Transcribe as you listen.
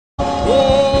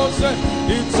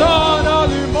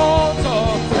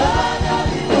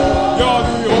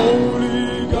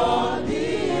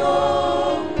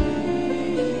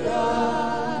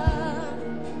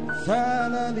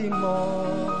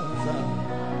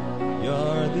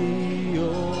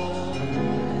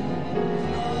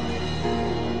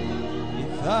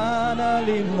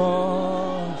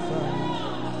immortal.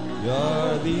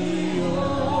 You're the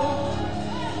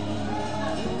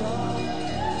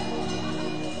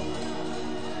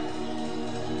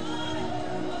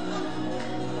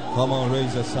Come on,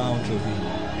 raise the sound to Him.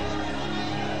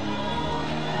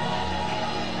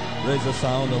 Raise the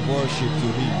sound of worship to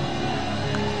Him.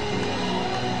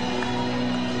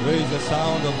 Raise the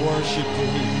sound of worship to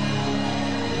Him.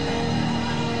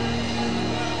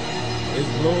 His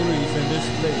glory is in this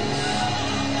place.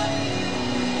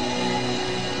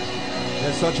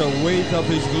 There's such a weight of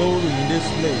His glory in this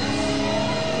place.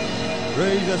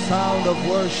 Raise the sound of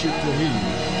worship to Him.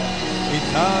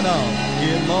 Eternal,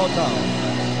 immortal.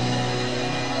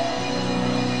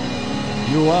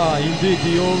 You are indeed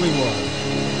the only one.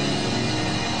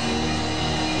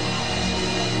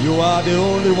 You are the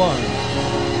only one.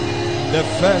 The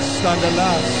first and the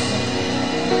last.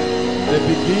 The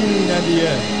beginning and the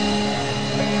end.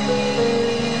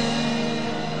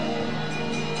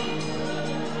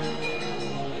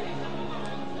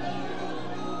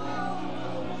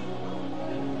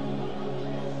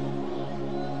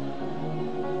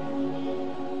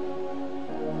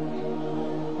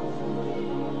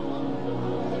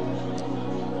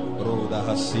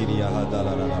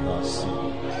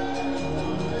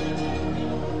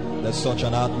 There's such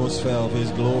an atmosphere of His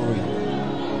glory.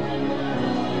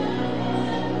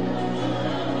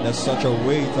 There's such a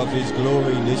weight of His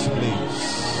glory in this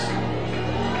place.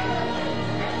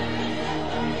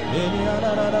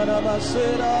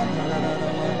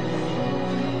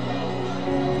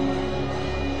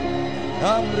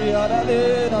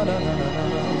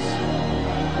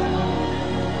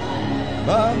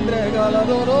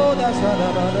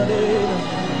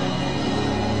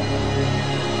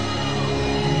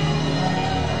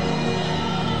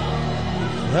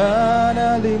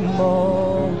 Eternal,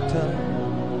 immortal,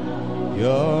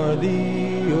 you're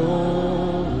the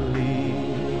only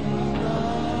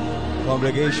God.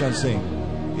 Congregation sing.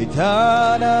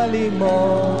 Eternal,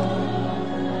 immortal,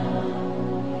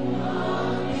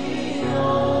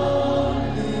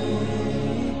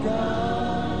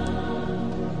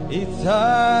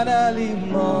 eternal,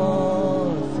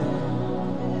 immortal,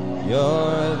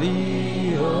 you're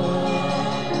the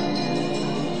only,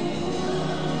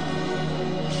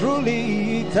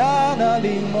 truly eternal,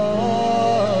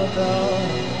 immortal,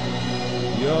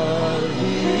 you're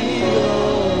the only.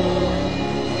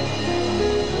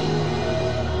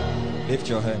 Lift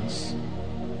your hands.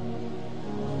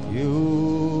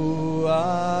 You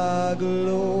are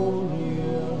glorious,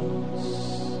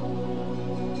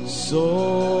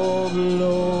 so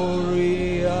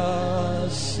glorious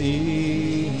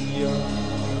in your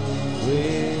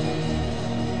way.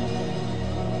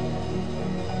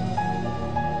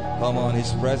 Come on,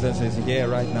 His presence is here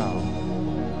right now.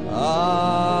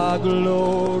 Ah,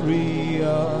 glorious,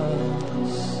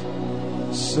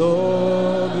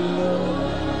 so glorious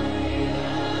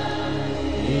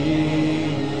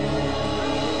in your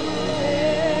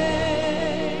way.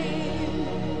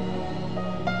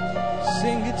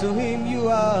 Sing it to Him. You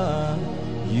are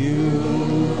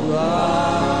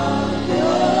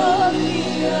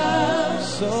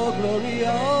glorious, so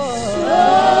glorious, so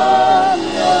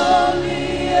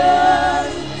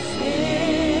glorious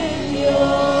in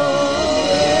your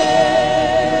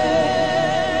way.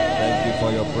 Thank you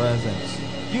for your presence.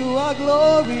 You are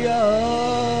glorious.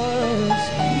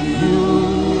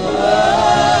 You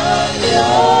are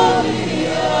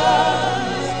glorious,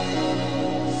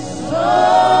 so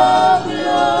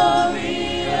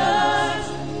glorious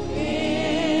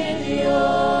in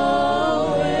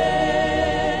your way.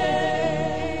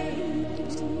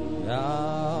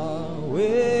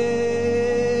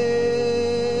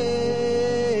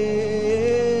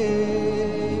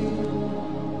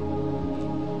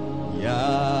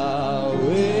 Yahweh,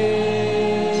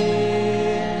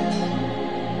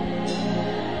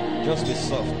 Yahweh. Just be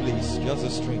soft, please. Just the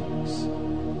strings.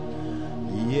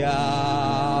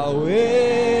 Yahweh.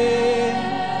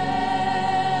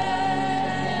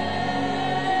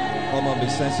 Come on, be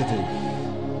sensitive.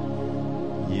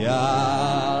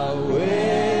 Yahweh.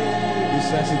 Be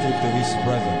sensitive to His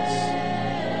presence.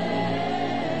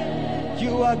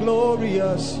 You are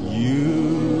glorious.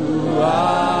 You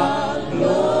are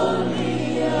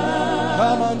glorious.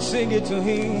 Come on, sing it to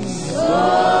Him.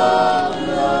 So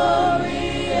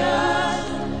glorious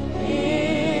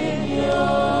in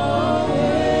your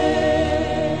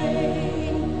way.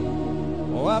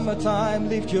 One more time,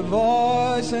 lift your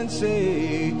voice and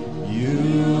say, You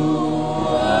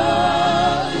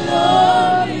are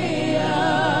glorious.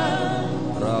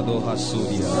 Rado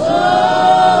Hasudia.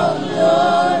 So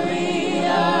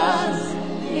glorious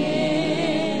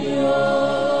in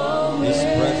your way. His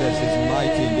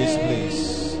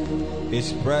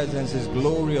His presence is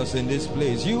glorious in this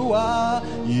place. You are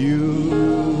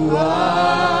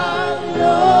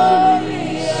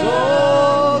glorious.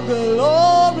 So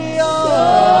glorious. So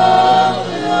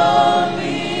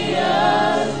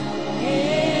glorious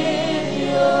in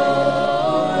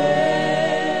your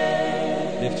way.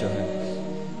 Lift your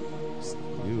hands.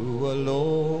 You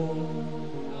alone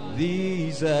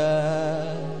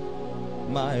deserve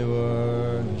my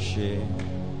worship.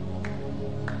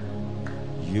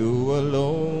 You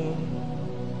alone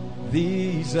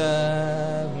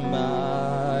deserve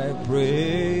my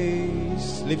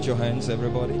praise. Lift your hands,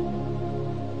 everybody.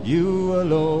 You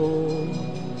alone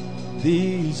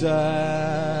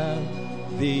deserve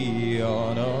the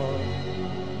honor.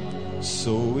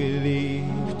 So we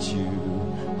lift you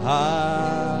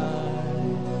high,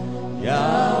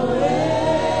 Yahweh,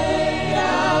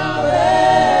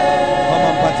 Yahweh. Come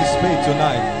and participate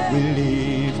tonight. We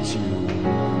lift you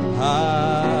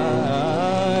high,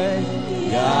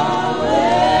 Yahweh,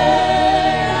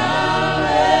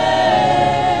 Yahweh.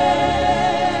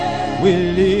 We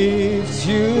lift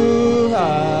you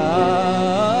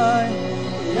high,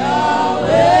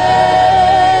 Yahweh,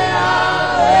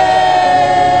 Yahweh.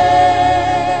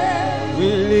 We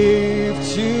lift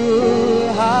you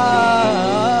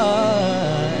high,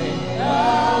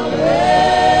 Yahweh,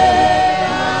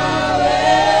 Yahweh.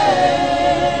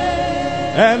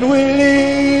 And we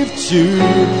lift you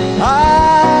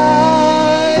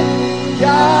high,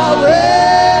 Yahweh,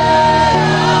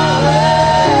 Yahweh.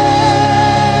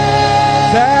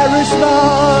 There is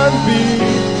none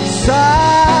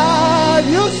beside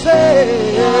you,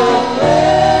 say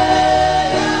Yahweh,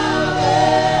 Yahweh.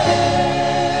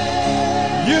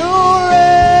 You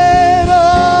reign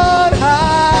on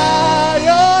high,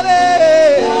 your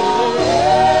name, Yahweh,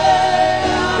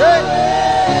 Yahweh.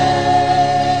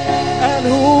 And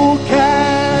who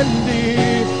can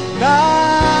deny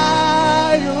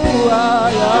you are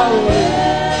Yahweh?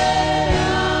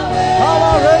 Come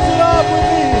on, raise it up with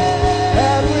me.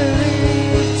 And we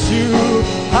lift you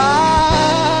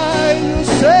high, you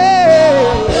say.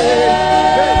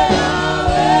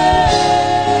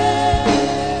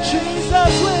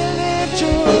 Jesus, we lift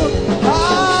you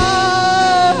high.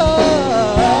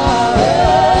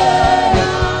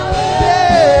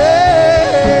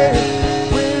 Yeah.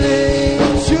 We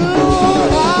lift you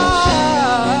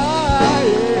high.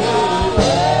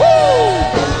 Woo.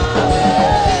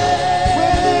 We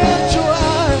lift you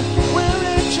high. We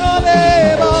lift your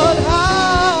name on high.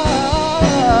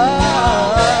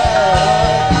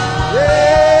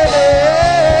 Yeah.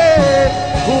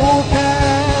 Who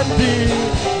can deny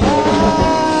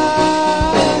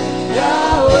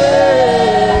Yahweh?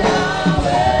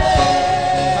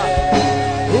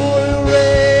 Who will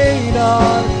reign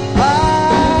on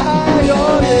high,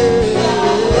 your name?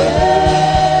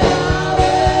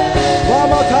 One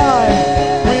more time.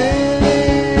 We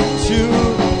lift you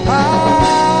high.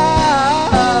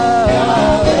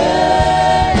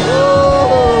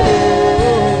 Oh,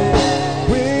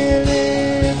 we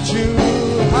lift you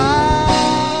high.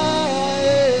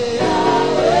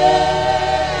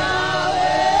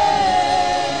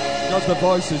 Just the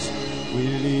voices. We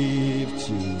lift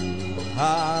you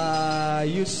high.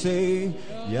 You say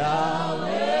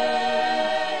Yahweh.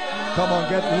 Come on,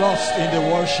 get lost in the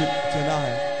worship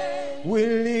tonight. We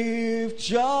lift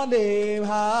your name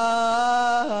high,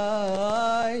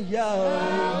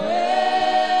 Yahweh.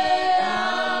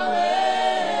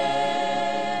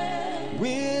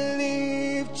 We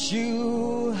lift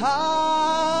you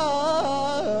high,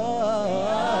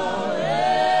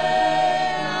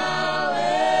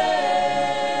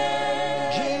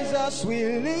 Jesus. We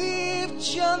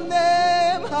lift your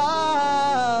name high,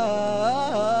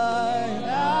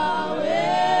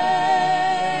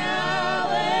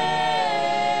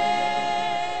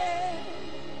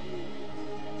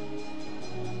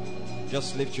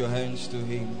 Just lift your hands to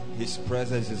Him. His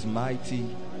presence is mighty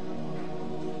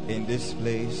in this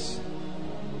place.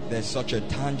 There's such a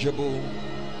tangible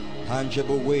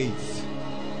weight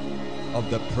of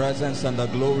the presence and the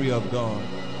glory of God.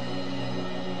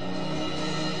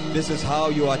 This is how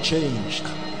you are changed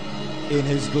in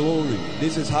His glory.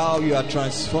 This is how you are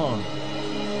transformed.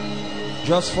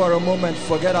 Just for a moment,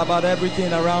 forget about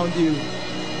everything around you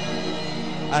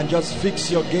and just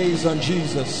fix your gaze on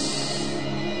Jesus.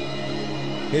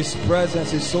 His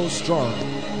presence is so strong.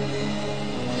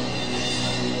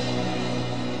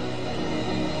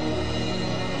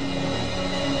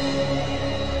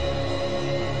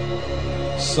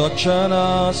 Such an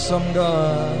awesome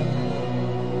God.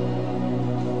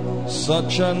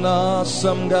 Such an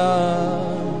awesome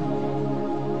God.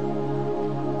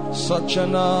 Such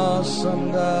an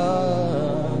awesome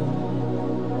God.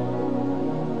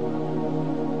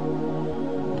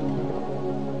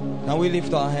 Can we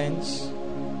lift our hands?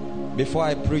 Before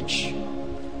I preach,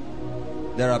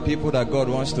 there are people that God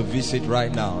wants to visit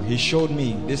right now. He showed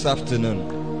me this afternoon.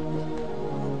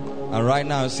 And right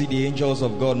now I see the angels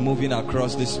of God moving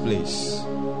across this place.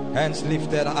 Hands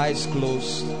lifted, eyes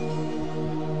closed.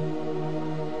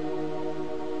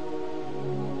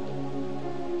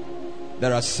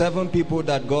 There are 7 people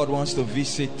that God wants to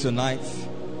visit tonight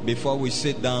before we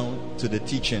sit down to the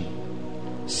teaching.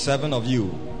 7 of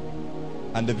you.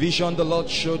 And the vision the Lord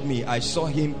showed me, I saw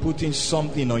him putting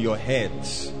something on your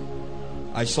heads.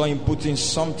 I saw him putting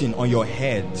something on your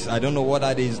heads. I don't know what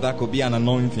that is. That could be an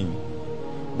anointing.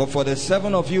 But for the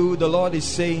 7 of you, the Lord is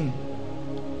saying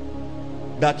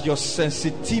that your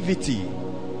sensitivity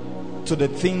to the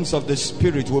things of the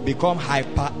Spirit will become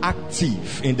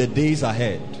hyperactive in the days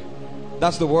ahead.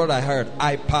 That's the word I heard.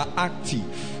 Hyperactive.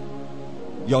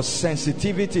 Your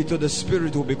sensitivity to the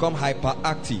Spirit will become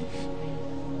hyperactive.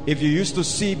 If you used to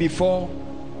see before,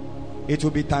 it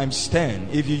will be times 10.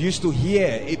 If you used to hear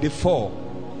it before,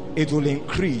 it will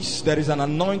increase. There is an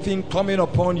anointing coming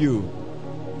upon you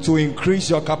to increase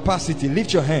your capacity.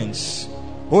 Lift your hands.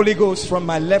 Holy Ghost, from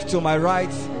my left to my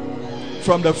right,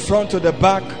 from the front to the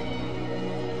back.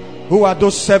 Who are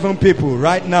those 7 people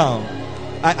right now?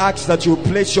 I ask that you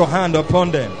place your hand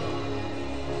upon them.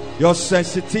 Your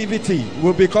sensitivity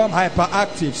will become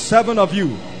hyperactive. 7 of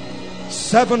you.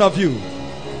 7 of you.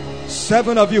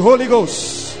 7 of you. Holy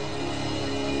Ghost.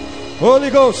 Holy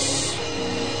Ghost.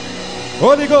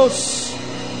 Holy Ghost.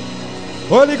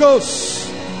 Holy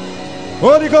Ghost.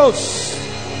 Holy Ghost.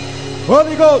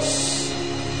 Holy Ghost.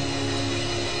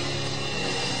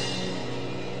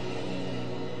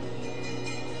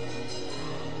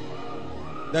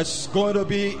 There's going to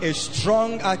be a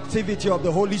strong activity of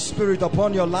the Holy Spirit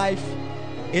upon your life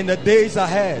in the days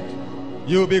ahead.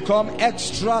 You will become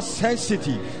extra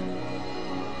sensitive.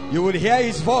 You will hear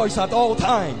his voice at all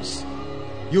times.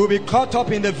 You will be caught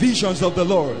up in the visions of the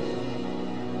Lord.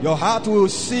 Your heart will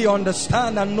see,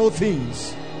 understand, and know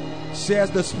things,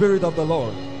 says the Spirit of the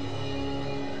Lord.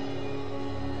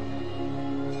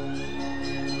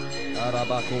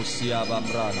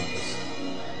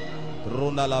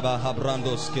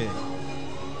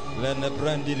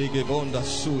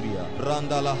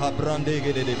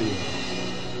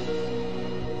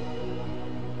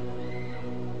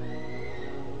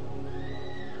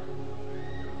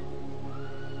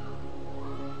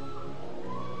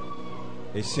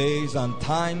 It says, and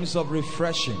times of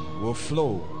refreshing will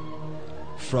flow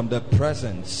from the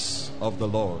presence of the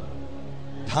Lord.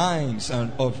 Times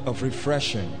of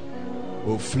refreshing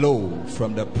will flow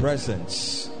from the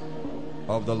presence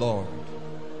of the Lord.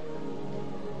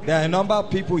 There are a number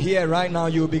of people here right now.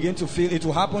 You will begin to feel, it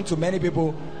will happen to many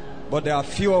people, but there are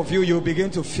few of you, you will begin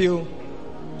to feel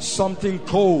something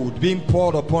cold being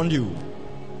poured upon you.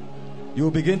 You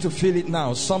will begin to feel it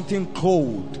now. Something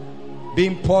cold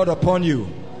being poured upon you.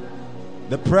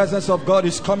 The presence of God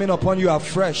is coming upon you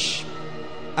afresh,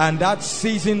 and that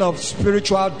season of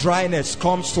spiritual dryness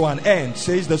comes to an end,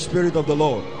 says the Spirit of the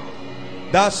Lord.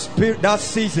 That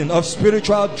season of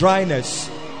spiritual dryness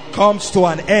comes to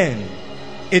an end.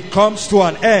 It comes to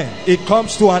an end. It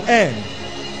comes to an end.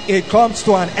 It comes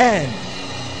to an end.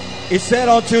 It said,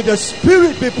 until the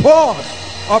Spirit be poured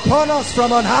upon us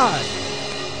from on high.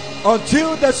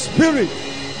 Until the Spirit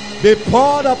be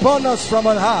poured upon us from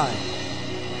on high.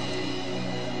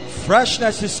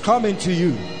 Freshness is coming to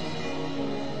you.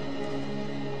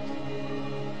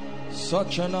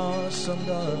 Such an awesome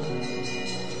God.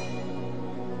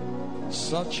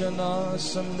 Such an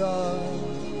awesome God.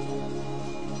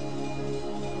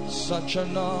 Such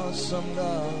an awesome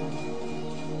God.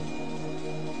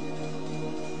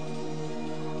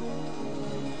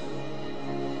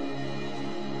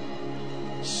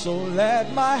 So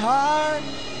let my heart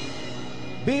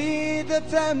be the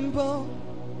temple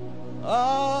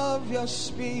of your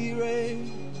Spirit,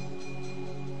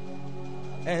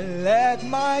 and let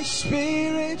my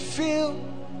spirit feel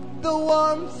the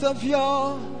warmth of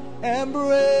your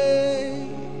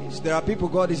embrace. There are people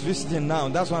God is visiting now.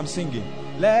 That's why I'm singing.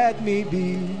 Let me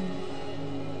be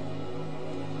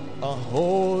a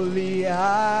holy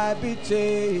habitation,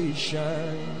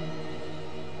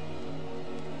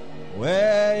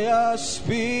 where your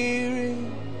Spirit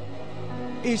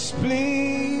is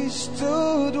pleased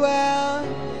to dwell.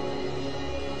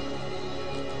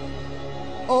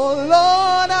 Oh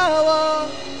Lord, I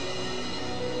want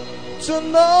to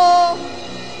know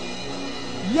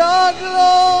your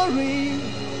glory.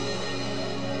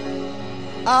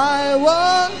 I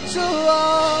want to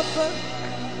offer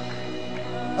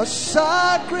a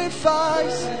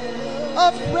sacrifice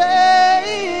of praise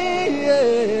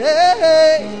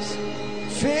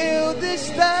Fill this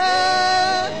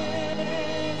temple,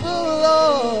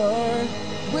 Lord,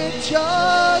 with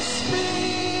your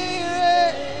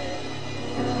Spirit.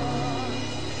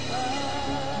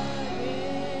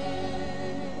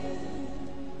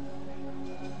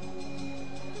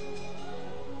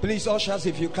 Please, ushers,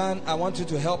 if you can, I want you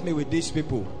to help me with these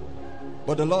people.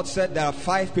 But the Lord said there are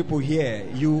 5 people here.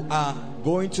 You are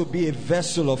going to be a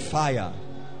vessel of fire.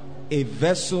 A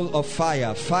vessel of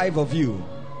fire. 5 of you.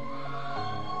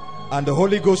 And the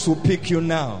Holy Ghost will pick you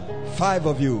now. 5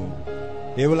 of you.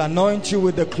 He will anoint you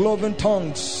with the cloven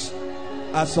tongues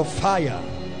as of fire.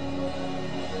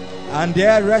 And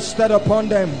there rested upon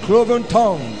them cloven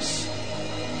tongues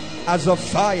as of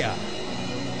fire.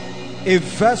 A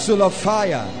vessel of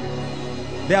fire.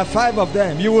 There are 5 of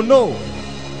them. You will know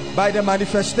by the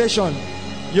manifestation.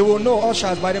 You will know,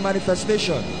 ushers, by the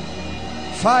manifestation.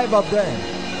 5 of them.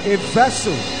 A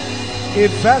vessel. A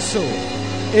vessel.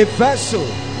 A vessel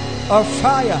of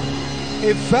fire.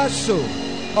 A vessel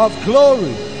of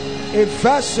glory. A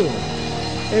vessel.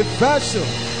 A vessel.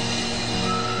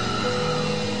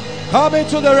 Come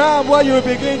into the realm where you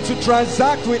begin to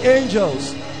transact with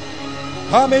angels.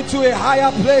 Come into a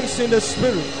higher place in the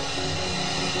spirit.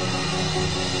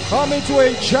 Come into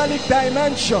angelic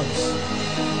dimensions.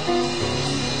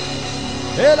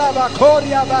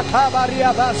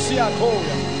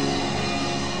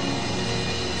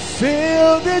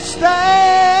 Fill this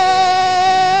temple,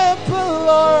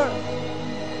 Lord,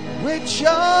 with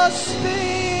your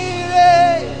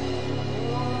Spirit.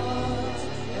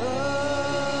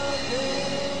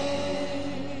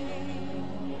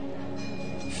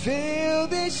 Fill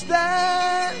this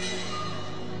temple,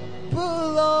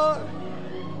 Lord,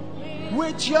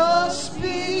 with your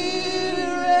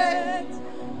Spirit.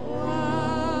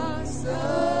 Once again,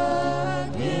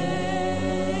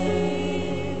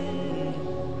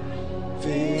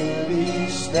 fill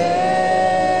this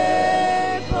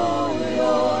temple,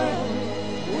 Lord,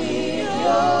 with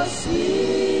your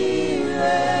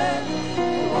Spirit.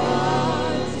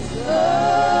 Once again,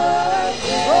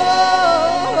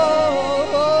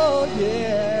 oh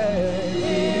yeah,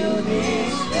 fill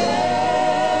this temple.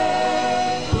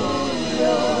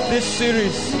 This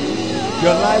series,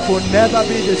 your life will never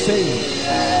be the same.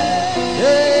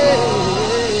 Hey.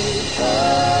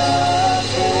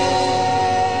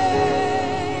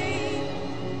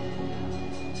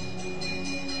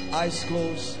 Eyes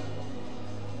closed.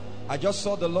 I just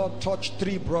saw the Lord touch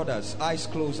 3 brothers. Eyes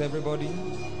closed, everybody.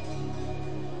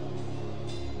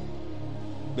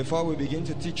 Before we begin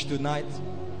to teach tonight,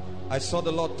 I saw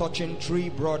the Lord touching 3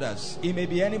 brothers. It may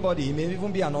be anybody, it may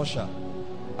even be an usher.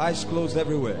 Eyes closed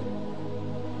everywhere.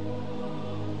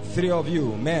 3 of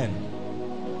you, men.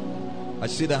 I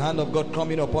see the hand of God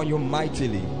coming upon you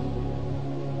mightily.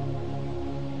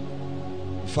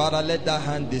 Father, let that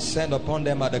hand descend upon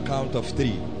them at the count of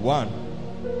 3. 1,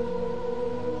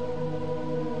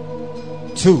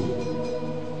 2,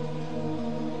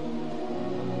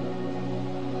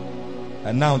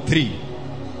 and now 3.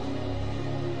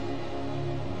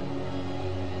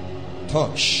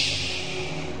 Touch.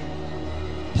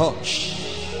 Touch.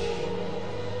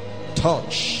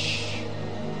 Touch.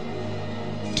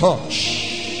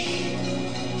 Touch.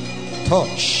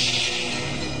 Touch.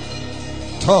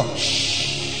 Touch.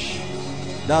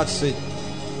 That's it.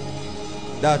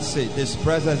 That's it. His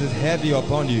presence is heavy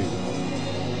upon you.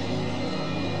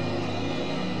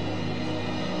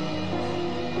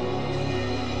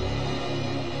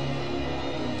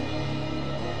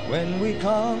 When we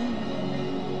come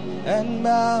and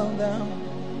bow down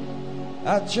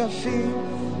at your feet,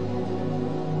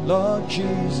 Lord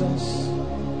Jesus,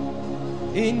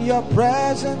 in your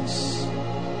presence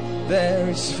there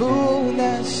is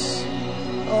fullness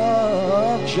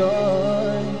of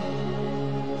joy.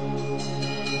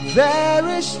 There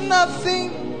is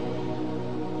nothing,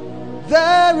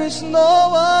 there is no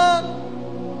one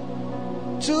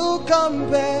to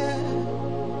compare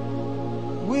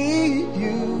with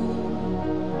you.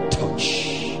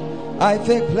 Touch. I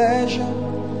take pleasure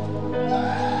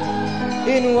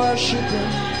in worshiping.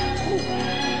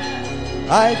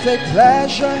 I take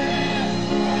pleasure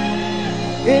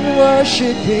in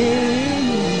worshiping.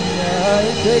 I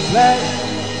take pleasure.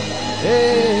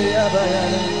 Hey,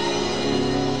 Abayana.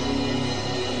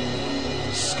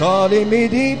 It's calling me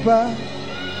deeper.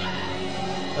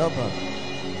 Help her.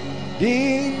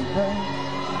 Deeper.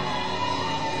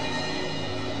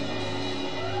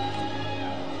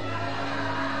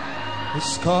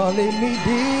 It's calling me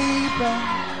deeper.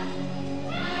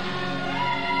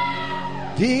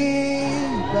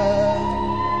 Deeper,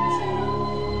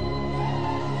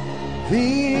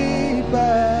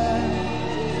 deeper,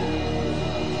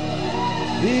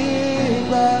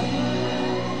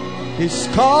 He's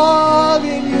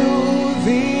calling you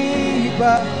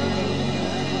deeper.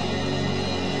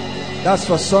 That's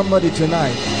for somebody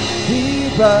tonight.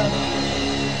 Deeper.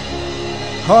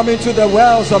 Come into the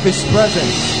wells of His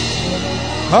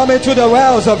presence. Come into the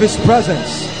wells of His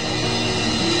presence.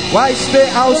 Why stay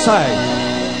outside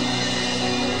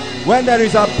when there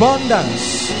is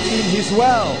abundance in His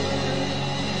well?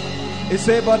 He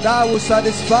said, but thou will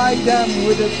satisfy them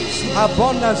with the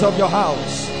abundance of your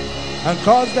house, and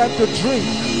cause them to drink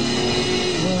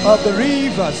of the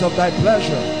rivers of thy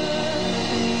pleasure.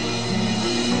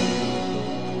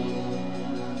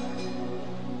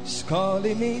 It's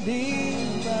calling me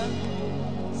deeper,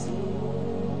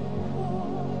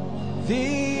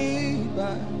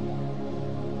 deeper,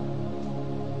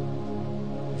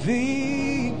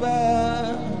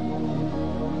 deeper,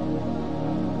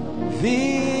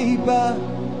 deeper.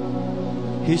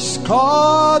 He's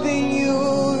calling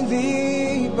you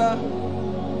deeper.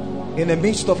 In the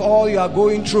midst of all you are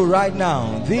going through right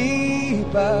now,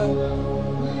 deeper,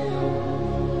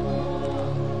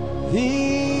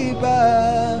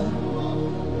 deeper.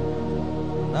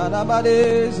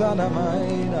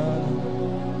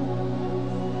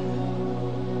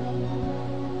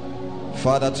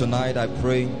 Father, tonight I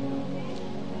pray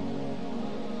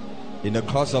in the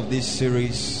course of this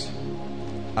series,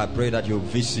 I pray that you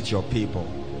visit your people.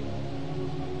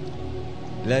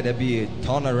 Let there be a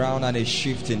turnaround and a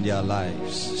shift in their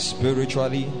lives,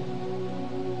 spiritually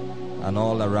and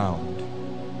all around.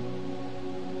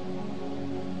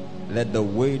 Let the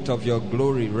weight of your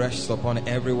glory rest upon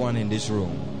everyone in this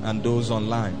room and those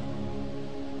online.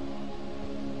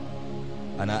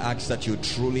 And I ask that you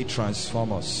truly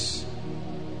transform us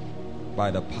by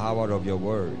the power of your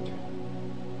word.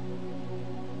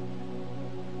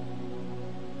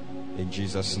 In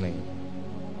Jesus' name.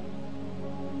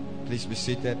 Please be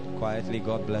seated quietly.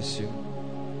 God bless you.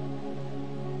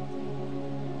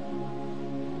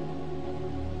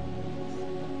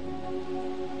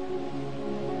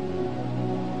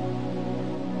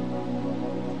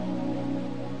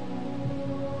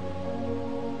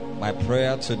 My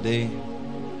prayer today,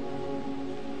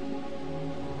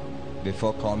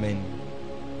 before coming,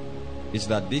 is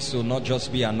that this will not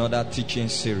just be another teaching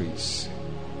series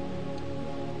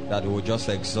that we'll just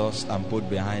exhaust and put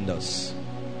behind us.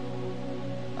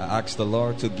 I ask the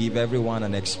Lord to give everyone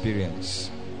an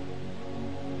experience.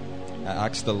 I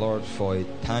ask the Lord for a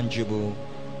tangible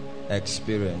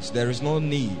experience. There is no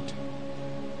need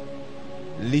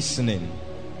listening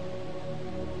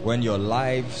when your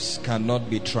lives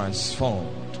cannot be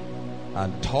transformed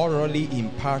and thoroughly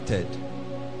imparted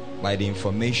by the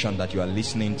information that you are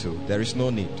listening to. There is no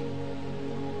need.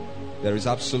 There is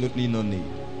absolutely no need.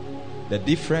 The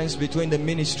difference between the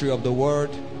ministry of the word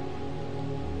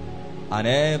and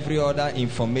every other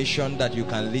information that you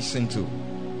can listen to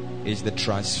is the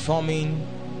transforming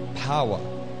power,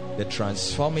 the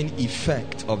transforming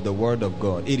effect of the word of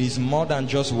God. It is more than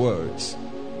just words.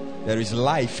 There is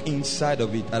life inside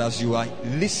of it, and as you are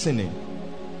listening,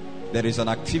 there is an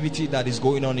activity that is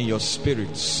going on in your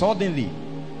spirit. Suddenly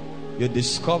you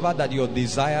discover that your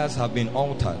desires have been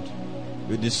altered.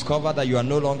 You discover that you are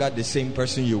no longer the same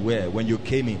person you were when you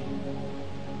came in.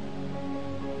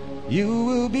 You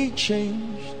will be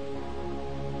changed.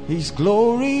 His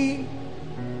glory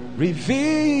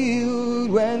revealed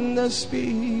when the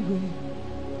Spirit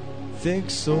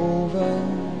takes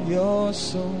over your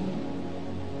soul.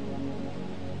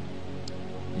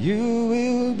 You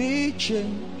will be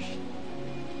changed.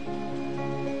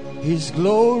 His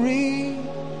glory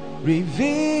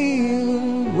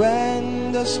revealed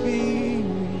when the Spirit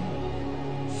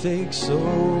takes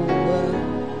over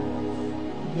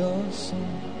your soul.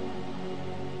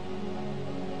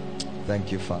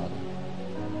 Thank you, Father.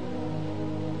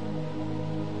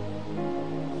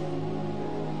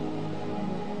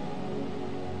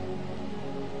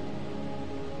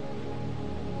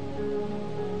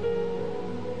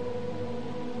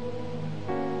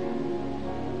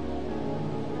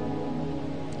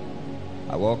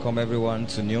 I welcome everyone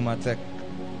to Pneumatech.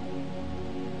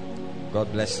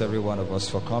 God bless every one of us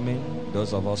for coming.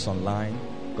 Those of us online,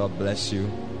 God bless you.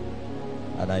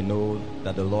 And I know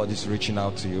that the Lord is reaching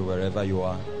out to you wherever you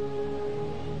are.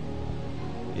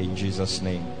 In Jesus'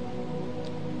 name.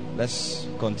 Let's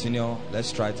continue.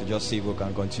 Let's try to just see if we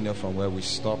can continue from where we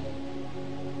stopped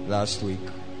last week.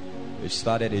 We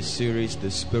started a series, The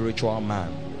Spiritual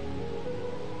Man.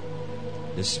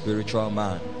 The Spiritual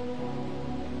Man.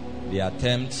 The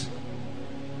attempt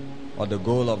or the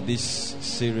goal of this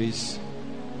series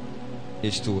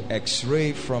is to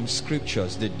x-ray from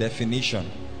scriptures the definition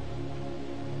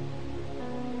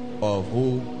of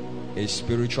who a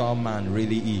spiritual man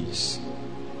really is.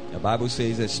 The Bible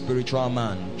says a spiritual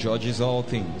man judges all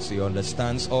things, he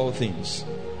understands all things,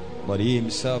 but he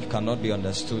himself cannot be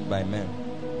understood by men.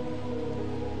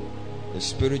 The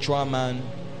spiritual man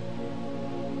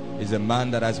is a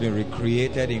man that has been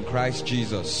recreated in Christ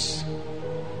Jesus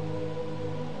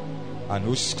and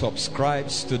who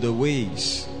subscribes to the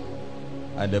ways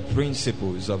and the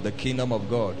principles of the kingdom of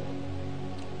God,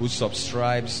 who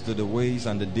subscribes to the ways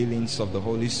and the dealings of the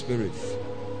Holy Spirit,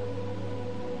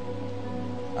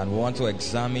 and want to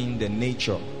examine the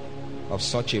nature of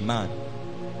such a man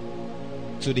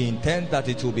to the intent that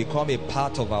it will become a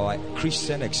part of our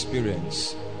Christian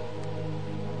experience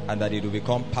and that it will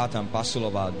become part and parcel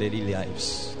of our daily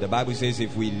lives. The Bible says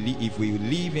if we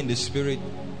live in the Spirit,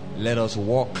 let us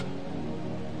walk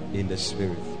in the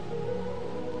Spirit.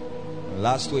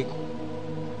 Last week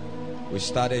we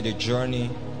started a journey.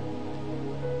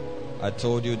 I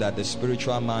told you that the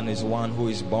spiritual man is one who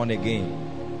is born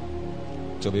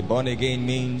again. To be born again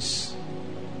means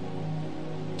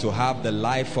to have the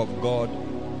life of God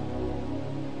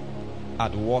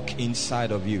at work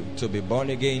inside of you. To be born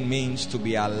again means to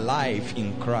be alive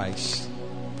in Christ.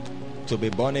 To be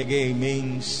born again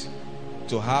means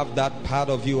to have that part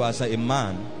of you as a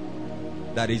man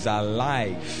that is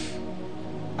alive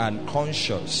and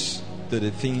conscious to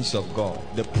the things of God.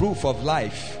 The proof of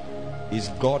life is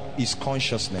God is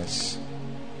consciousness.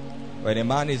 When a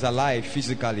man is alive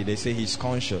physically, they say he's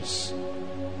conscious.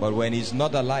 But when he's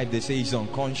not alive, they say he's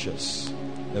unconscious.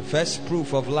 The first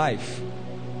proof of life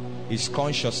is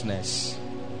consciousness.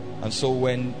 And so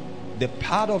when the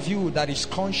part of you that is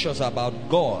conscious about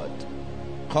God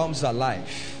comes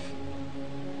alive,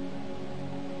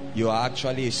 you are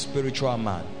actually a spiritual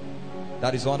man.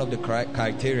 That is one of the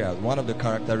criteria, one of the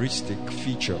characteristic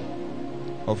feature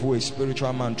of who a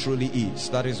spiritual man truly is.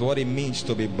 That is what it means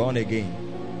to be born again.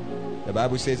 The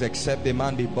Bible says, except a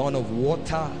man be born of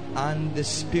water and the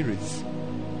Spirit.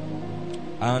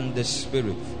 And the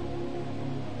Spirit.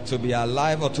 To be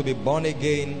alive or to be born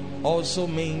again also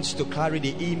means to carry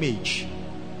the image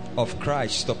of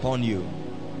Christ upon you.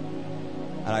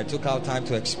 And I took out time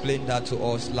to explain that to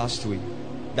us last week.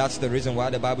 That's the reason why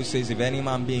the Bible says, if any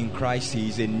man be in Christ, he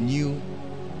is a new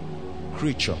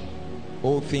creature.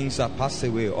 All things are passed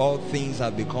away, all things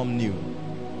have become new.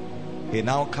 He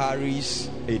now carries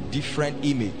a different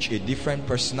image, a different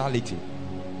personality.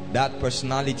 That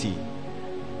personality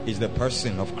is the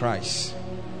person of Christ.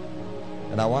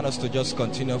 And I want us to just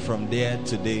continue from there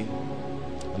today.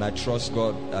 And I trust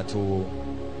God that will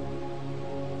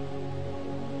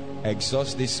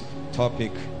exhaust this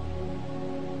topic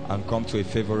and come to a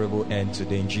favorable end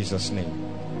today in Jesus'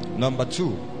 name. Number two,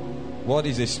 what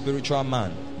is a spiritual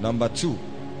man? Number two,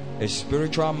 a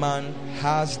spiritual man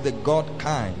has the God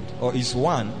kind, or is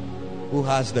one who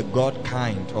has the God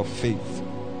kind of faith.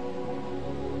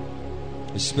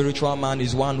 A spiritual man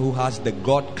is one who has the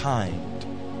God kind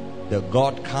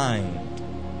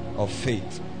of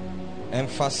faith.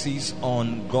 Emphasis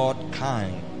on God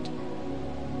kind.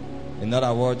 In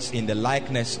other words, in the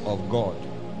likeness of God.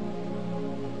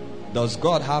 Does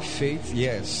God have faith?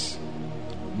 Yes.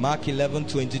 Mark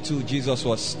 11:22, Jesus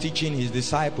was teaching his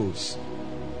disciples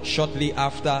shortly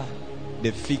after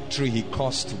the fig tree he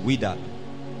cursed withered.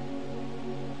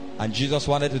 And Jesus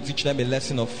wanted to teach them a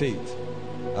lesson of faith.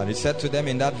 And he said to them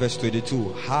in that verse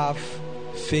 22, have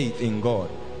faith in God.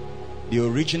 The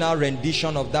original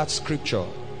rendition of that scripture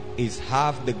is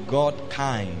have the God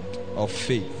kind of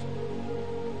faith.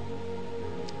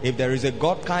 If there is a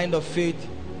God kind of faith,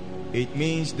 it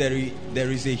means there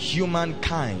is a human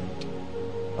kind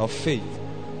of faith.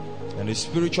 And the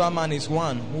spiritual man is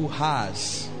one who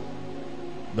has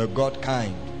the God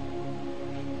kind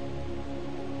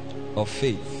of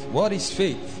faith. What is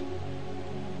faith?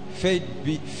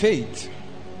 Faith.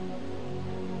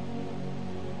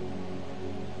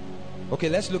 Okay,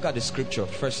 let's look at the scripture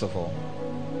first of all,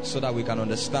 so that we can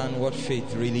understand what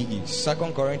faith really is.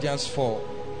 2 Corinthians 4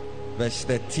 verse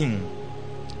 13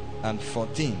 and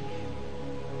 14.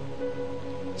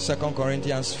 2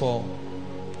 Corinthians 4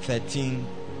 13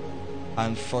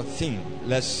 and 14.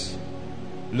 Let's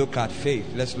look at faith.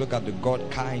 Let's look at the God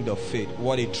kind of faith,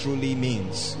 what it truly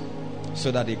means,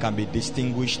 so that it can be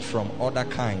distinguished from other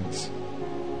kinds.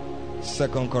 2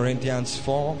 Corinthians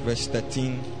 4 verse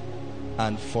 13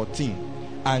 and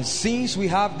 14. And since we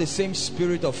have the same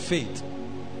spirit of faith,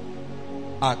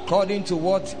 according to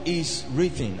what is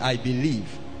written, I believe,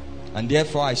 and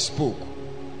therefore I spoke.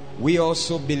 We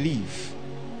also believe,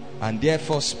 and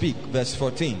therefore speak. Verse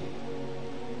 14.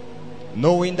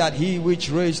 Knowing that he which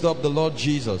raised up the Lord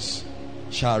Jesus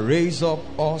shall raise up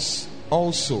us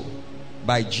also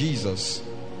by Jesus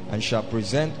and shall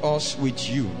present us with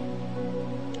you.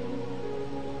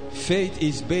 Faith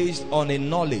is based on a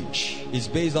knowledge. It's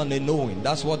based on a knowing.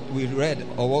 That's what we read,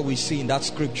 or what we see in that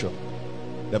scripture.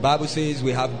 The Bible says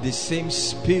we have the same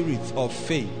spirit of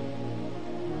faith,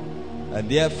 and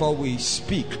therefore we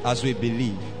speak as we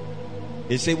believe.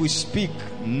 It says we speak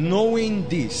knowing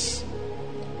this.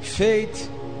 Faith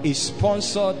is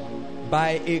sponsored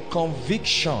by a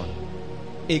conviction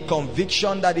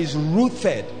that is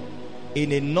rooted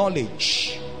in a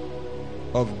knowledge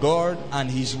of God and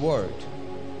His Word.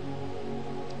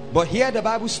 But here the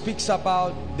Bible speaks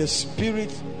about the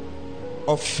spirit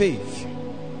of faith,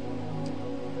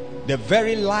 the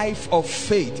very life of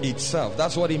faith itself.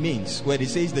 That's what it means when it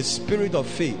says the spirit of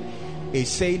faith. It's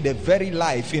saying the very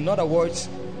life. In other words,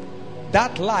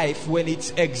 that life, when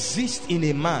it exists in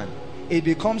a man, it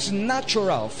becomes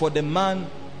natural for the man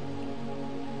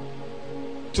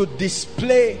to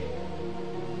display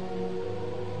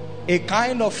a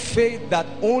kind of faith that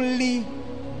only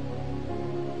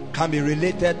can be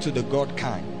related to the God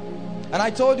kind. And I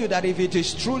told you that if it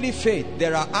is truly faith,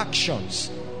 there are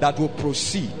actions that will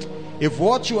proceed. If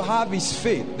what you have is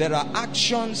faith, there are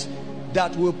actions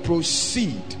that will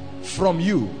proceed from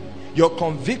you. Your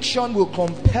conviction will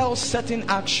compel certain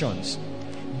actions.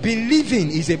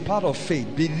 Believing is a part of faith.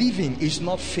 Believing is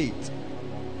not faith.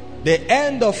 The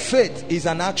end of faith is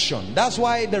an action. That's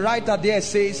why the writer there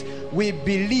says, we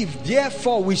believe,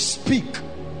 therefore we speak.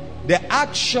 The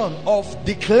action of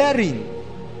declaring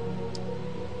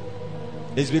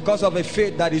is because of a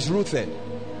faith that is rooted.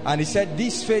 And he said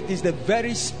this faith is the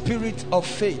very spirit of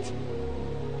faith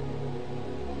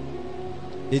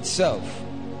itself.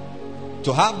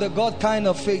 To have the God kind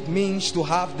of faith means to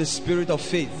have the spirit of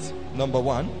faith. Number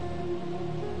one,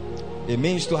 it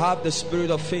means to have the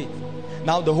spirit of faith.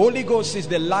 Now the Holy Ghost is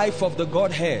the life of the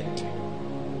Godhead.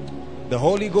 The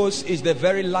Holy Ghost is the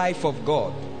very life of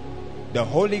God. The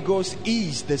Holy Ghost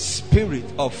is the spirit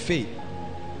of faith.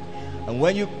 And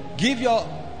when you give your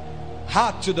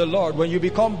heart to the Lord, when you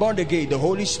become born again, the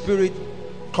Holy Spirit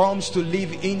comes to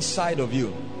live inside of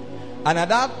you. And at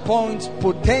that point,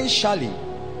 potentially,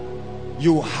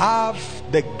 you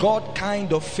have the God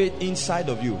kind of faith inside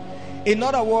of you. In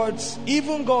other words,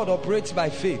 even God operates by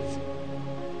faith.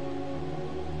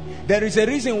 There is a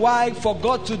reason why for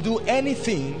God to do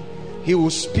anything, He will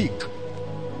speak.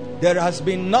 There has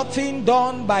been nothing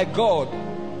done by God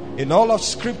in all of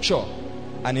Scripture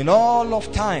and in all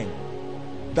of time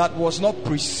that was not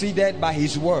preceded by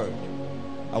His Word.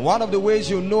 And one of the ways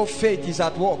you know faith is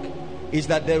at work is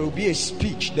that there will be a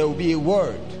speech, there will be a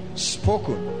word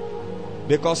spoken,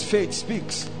 because faith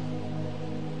speaks.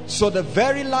 So the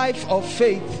very life of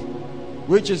faith,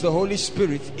 which is the Holy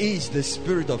Spirit, is the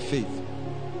spirit of faith.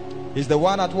 He's the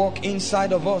one at work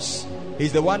inside of us.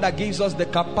 He's the one that gives us the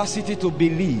capacity to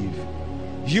believe.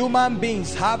 Human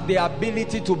beings have the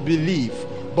ability to believe,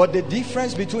 but the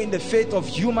difference between the faith of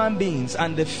human beings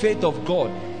and the faith of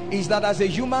God is that as a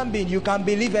human being, you can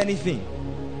believe anything.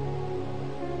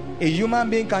 A human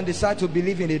being can decide to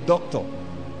believe in a doctor.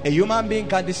 A human being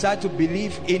can decide to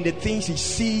believe in the things he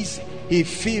sees, he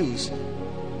feels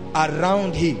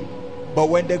around him. But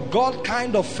when the God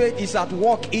kind of faith is at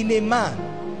work in a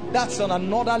man, that's on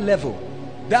another level.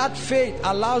 That faith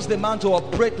allows the man to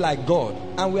operate like God.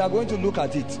 And we are going to look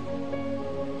at it.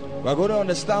 We are going to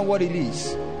understand what it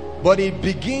is. But it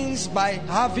begins by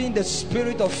having the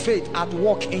spirit of faith at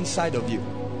work inside of you.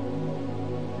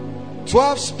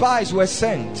 12 spies were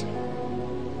sent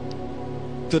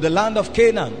to the land of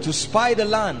Canaan to spy the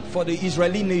land for the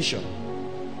Israeli nation.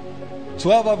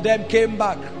 12 of them came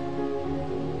back.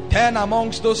 10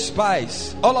 amongst those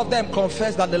spies, all of them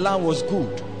confessed that the land was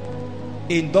good,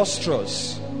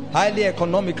 industrious, highly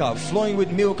economical, flowing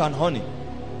with milk and honey.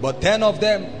 But 10 of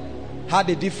them had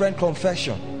a different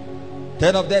confession.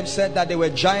 10 of them said that they were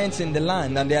giants in the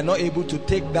land and they are not able to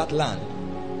take that land.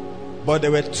 But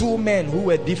there were 2 men who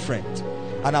were different,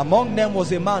 and among them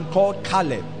was a man called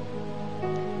Caleb.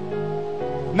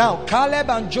 Now Caleb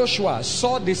and Joshua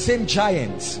saw the same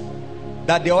giants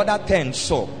that the other 10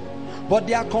 saw, but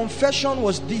their confession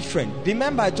was different.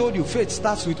 Remember, I told you faith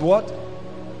starts with what?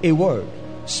 A word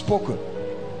spoken.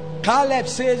 Caleb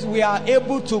says we are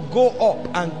able to go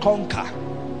up and conquer.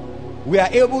 We are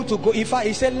able to go. In fact,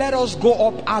 he said let us go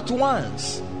up at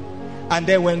once. And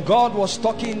then when God was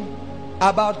talking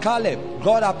about Caleb,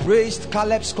 God appraised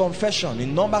Caleb's confession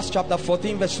in Numbers chapter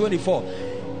 14 verse 24.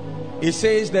 It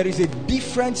says there is a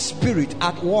different spirit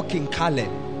at work in Caleb.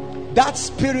 That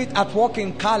spirit at work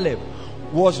in Caleb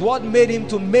was what made him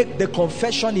to make the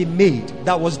confession he made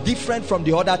that was different from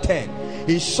the other 10.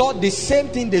 He saw the same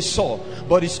thing they saw,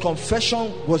 but his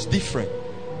confession was different.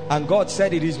 And God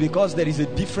said it is because there is a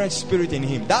different spirit in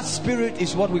him. That spirit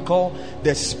is what we call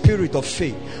the spirit of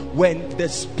faith. When the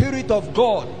Spirit of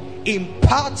God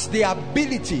imparts the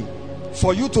ability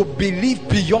for you to believe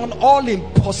beyond all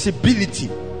impossibility.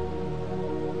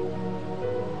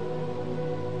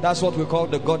 That's what we call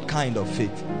the God kind of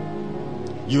faith.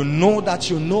 You know that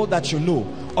you know that you know.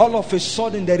 All of a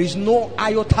sudden there is no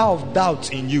iota of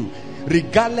doubt in you,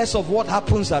 regardless of what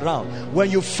happens around.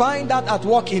 When you find that at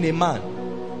work in a man,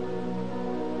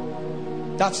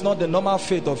 that's not the normal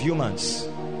faith of humans.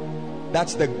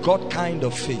 That's the God kind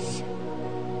of faith.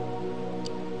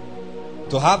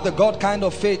 To have the God kind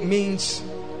of faith means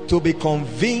to be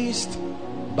convinced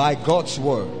by God's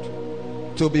word,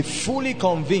 to be fully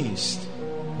convinced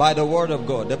by the word of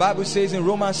God. The Bible says in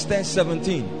Romans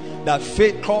 10:17 that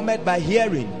faith cometh by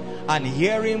hearing, and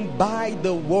hearing by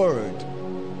the word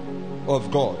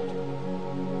of God.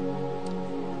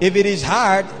 If it is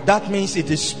heard, that means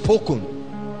it is spoken.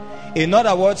 In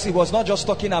other words, it was not just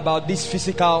talking about this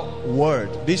physical word,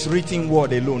 this written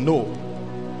word alone, no,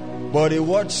 but a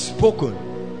word spoken,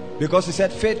 because he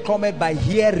said faith cometh by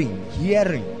hearing.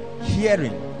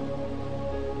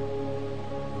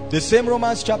 The same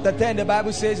Romans chapter 10, the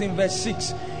Bible says in verse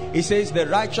 6, it says the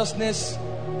righteousness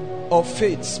of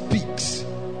faith speaks.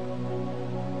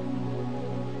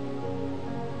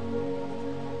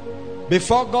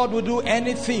 Before God would do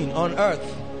anything on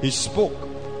earth, he spoke.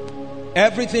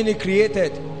 Everything he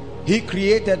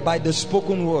created by the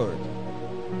spoken word.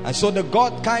 And so the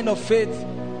God kind of faith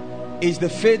is the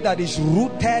faith that is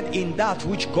rooted in that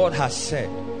which God has said.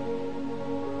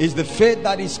 Is the faith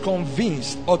that is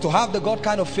convinced, or to have the God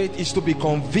kind of faith is to be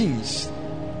convinced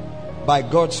by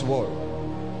God's word.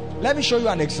 Let me show you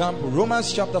an example.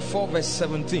 Romans chapter 4 verse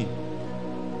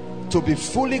 17. To be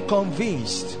fully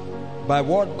convinced by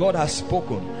what God has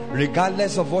spoken,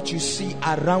 regardless of what you see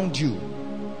around you.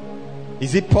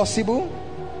 Is it possible?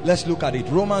 Let's look at it.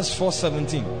 Romans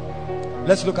 4:17.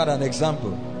 Let's look at an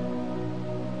example.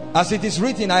 As it is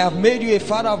written, I have made you a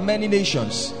father of many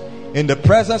nations, in the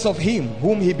presence of him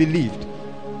whom he believed.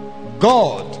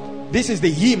 God, this is the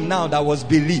him now that was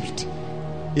believed.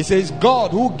 It says,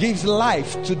 God who gives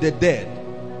life to the dead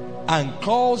and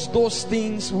calls those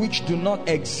things which do not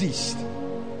exist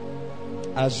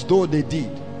as though they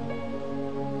did.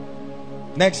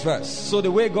 Next verse. So the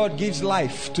way God gives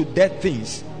life to dead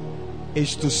things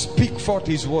is to speak forth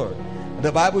his word.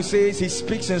 The Bible says he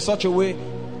speaks in such a way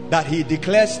that he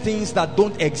declares things that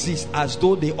don't exist as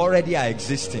though they already are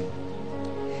existing.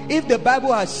 If the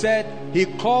Bible has said he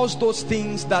calls those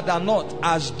things that are not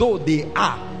as though they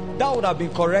are, that would have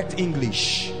been correct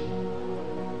English.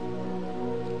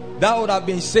 That would have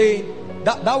been saying,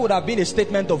 that would have been a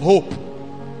statement of hope,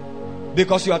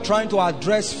 because you are trying to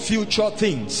address future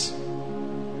things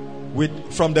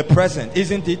from the present,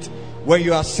 isn't it? When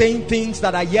you are saying things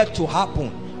that are yet to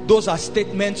happen, those are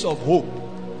statements of hope.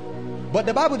 But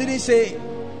the Bible didn't say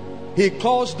he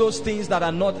calls those things that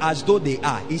are not as though they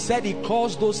are. He said he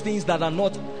calls those things that are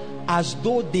not as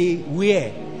though they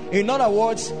were. In other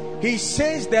words, he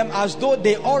says them as though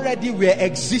they already were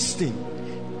existing.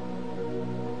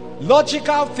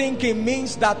 Logical thinking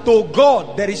means that to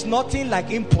God there is nothing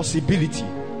like impossibility.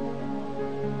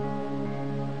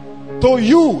 To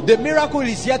you, the miracle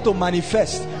is yet to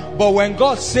manifest. But when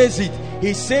God says it,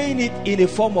 he's saying it in a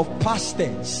form of past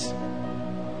tense.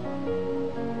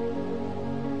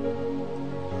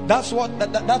 That's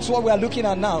what we are looking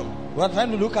at now. We are trying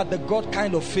to look at the God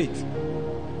kind of faith.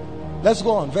 Let's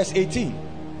go on. Verse 18.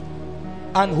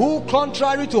 And who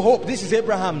contrary to hope, this is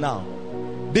Abraham now,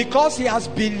 because he has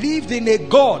believed in a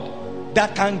God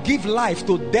that can give life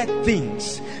to dead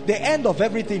things. The end of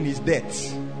everything is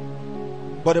death.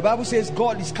 But the Bible says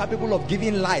God is capable of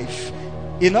giving life.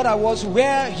 In other words,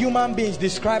 where human beings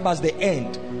describe as the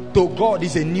end, to God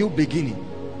is a new beginning.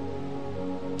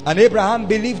 And Abraham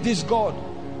believed this God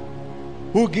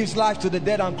who gives life to the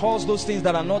dead and calls those things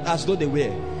that are not as though they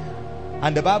were.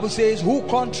 And the Bible says, who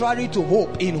contrary to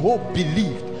hope, in hope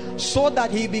believed, so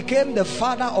that he became the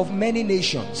father of many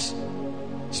nations.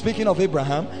 Speaking of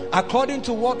Abraham, according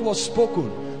to what was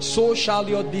spoken, so shall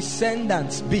your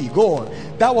descendants be. Go on.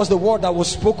 That was the word that was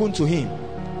spoken to him.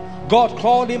 God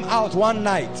called him out one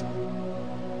night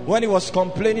when he was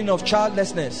complaining of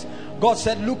childlessness. God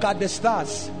said, look at the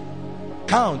stars,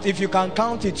 count. If you can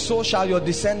count it, so shall your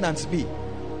descendants be.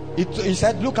 He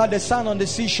said, look at the sand on the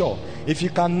seashore. If you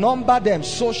can number them,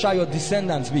 so shall your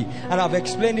descendants be. And I've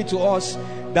explained it to us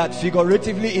that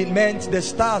figuratively it meant the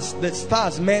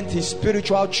stars meant his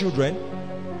spiritual children,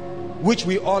 which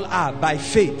we all are by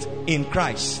faith in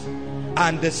Christ.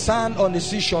 And the sand on the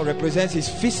seashore represents his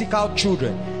physical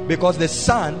children, because the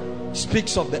sand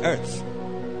speaks of the earth.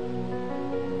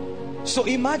 So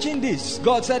imagine this.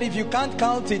 God said if you can't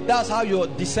count it, that's how your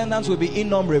descendants will be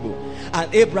innumerable.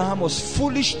 And Abraham was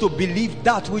foolish to believe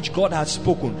that which God had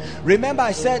spoken. Remember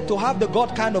I said to have the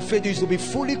God kind of faith is to be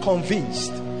fully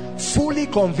convinced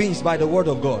by the word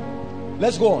of God.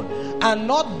 Let's go on. And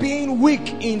not being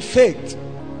weak in faith.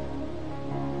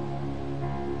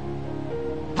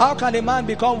 How can a man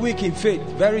become weak in faith?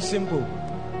 Very simple.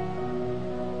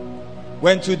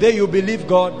 When today you believe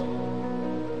God,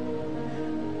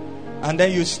 and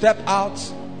then you step out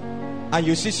and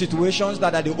you see situations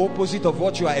that are the opposite of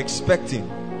what you are expecting,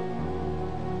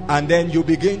 and then you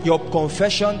begin, your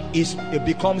confession it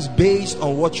becomes based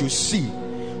on what you see,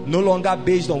 no longer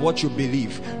based on what you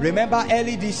believe. Remember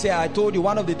early this year I told you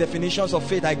one of the definitions of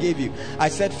faith I gave you. I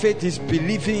said faith is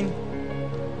believing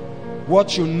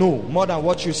what you know more than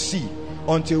what you see,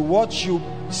 until what you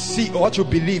see, what you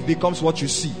believe becomes what you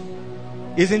see.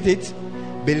 Isn't it?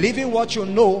 Believing what you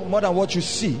know more than what you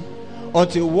see,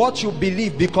 until what you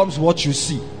believe becomes what you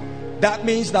see. That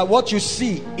means that what you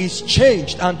see is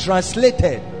changed and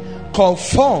translated,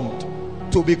 conformed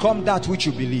to become that which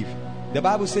you believe. The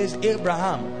Bible says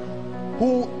Abraham,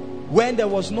 who when there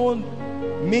was no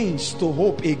means to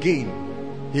hope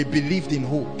again, he believed in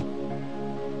hope.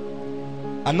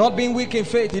 And not being weak in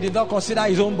faith, he did not consider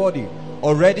his own body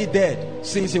already dead,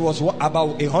 since he was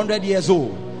about 100 years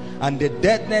old, and the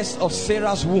deadness of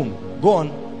Sarah's womb. Go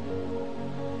on.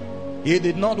 He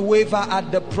did not waver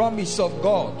at the promise of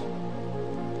God.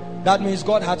 That means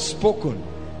God had spoken.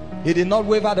 He did not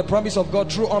waver at the promise of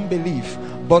God through unbelief,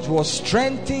 but was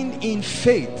strengthened in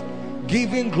faith,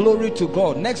 giving glory to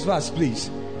God. Next verse please.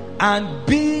 And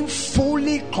being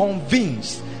fully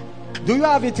convinced. Do you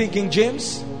have it in King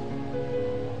James?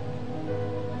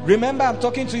 Remember I'm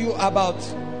talking to you about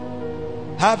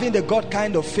having the God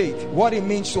kind of faith. What it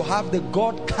means to have the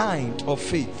God kind of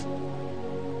faith.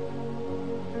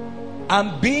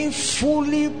 And being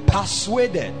fully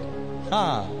persuaded.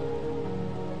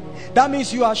 That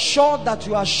means you are sure that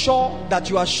you are sure that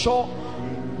you are sure.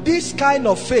 This kind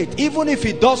of faith, even if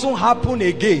it doesn't happen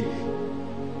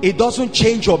again, it doesn't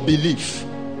change your belief.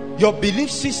 Your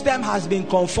belief system has been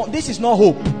conformed. This is not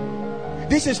hope.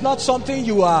 This is not something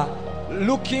you are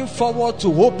looking forward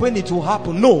to, hoping it will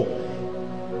happen. No.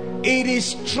 It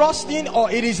is trusting,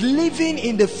 or it is living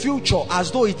in the future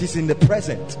as though it is in the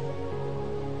present.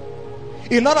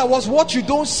 In other words, what you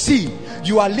don't see,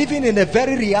 you are living in a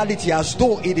very reality as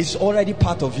though it is already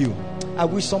part of you. I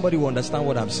wish somebody will understand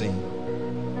what I'm saying.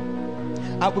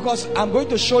 Because I'm going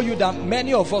to show you that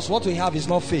many of us, what we have is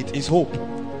not faith, it's hope.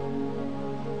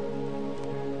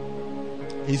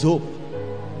 It's hope.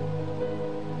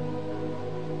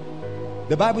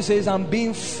 The Bible says, I'm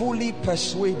being fully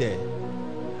persuaded.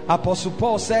 Apostle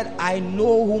Paul said, I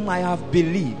know whom I have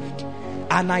believed,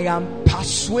 and I am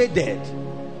persuaded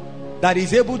that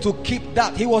he's able to keep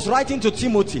that. He was writing to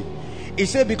Timothy. He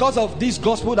said, because of this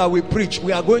gospel that we preach,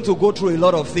 we are going to go through a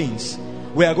lot of things.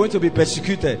 We are going to be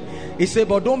persecuted. He said,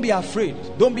 but don't be afraid.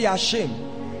 Don't be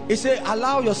ashamed. He said,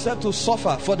 allow yourself to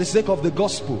suffer for the sake of the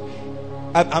gospel.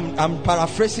 I'm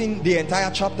paraphrasing the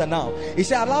entire chapter now. He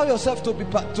said, allow yourself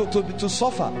to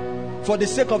suffer for the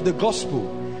sake of the gospel,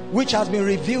 which has been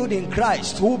revealed in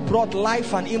Christ, who brought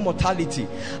life and immortality.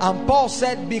 And Paul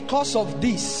said, because of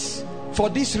this, for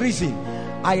this reason,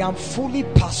 I am fully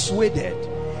persuaded.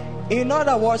 In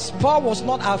other words, Paul was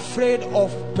not afraid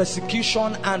of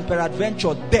persecution and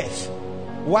peradventure death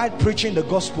while preaching the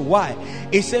gospel. Why?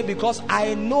 He said, because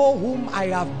I know whom I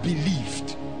have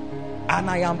believed, and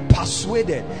I am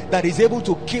persuaded that he's able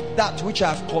to keep that which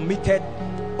I have committed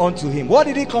unto him. What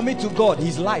did he commit to God?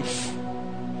 His life.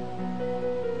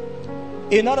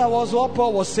 In other words, what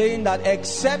Paul was saying, that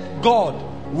except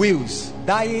God wills,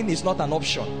 dying is not an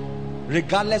option,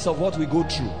 regardless of what we go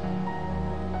through.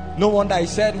 No wonder he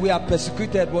said we are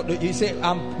persecuted, but he said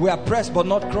we are pressed but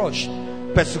not crushed,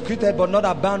 persecuted but not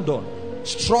abandoned,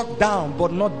 struck down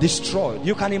but not destroyed.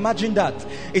 You can imagine that.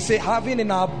 He said, having in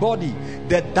our body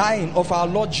the dying of our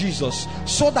Lord Jesus,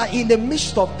 so that in the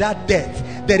midst of that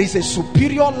death there is a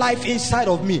superior life inside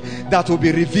of me that will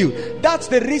be revealed. That's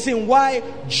the reason why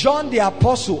John the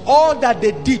apostle, all that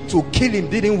they did to kill him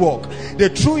didn't work. They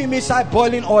threw him inside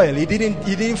boiling oil, he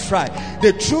didn't fry.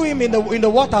 They threw him in the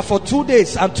water for 2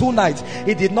 days and 2 nights,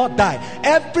 he did not die.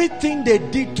 Everything they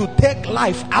did to take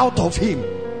life out of him,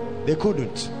 they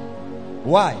couldn't.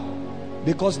 Why?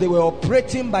 Because they were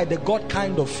operating by the God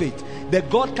kind of faith. The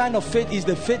God kind of faith is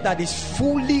the faith that is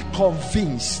fully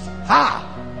convinced.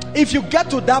 If you get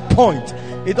to that point,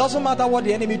 it doesn't matter what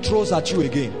the enemy throws at you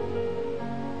again.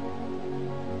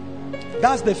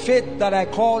 That's the faith that I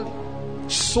call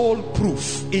soul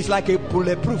proof. It's like a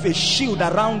bulletproof, a shield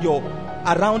around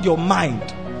your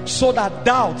mind, so that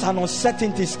doubts and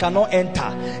uncertainties cannot enter.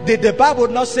 The Bible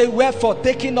would not say, wherefore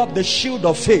taking up the shield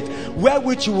of faith,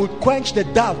 wherewith you would quench the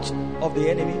doubt of the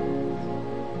enemy.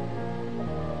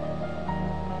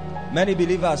 Many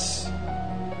believers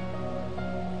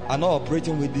are not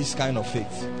operating with this kind of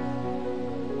faith.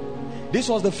 This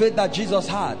was the faith that Jesus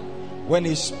had when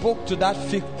he spoke to that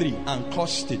fig tree and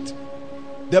cursed it.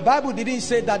 The Bible didn't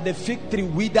say that the fig tree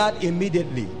withered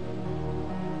immediately,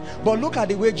 but look at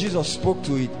the way Jesus spoke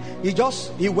to it.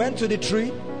 He went to the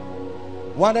tree,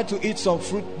 wanted to eat some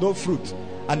fruit, no fruit,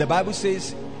 and the Bible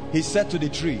says he said to the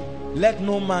tree, let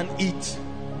no man eat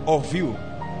of you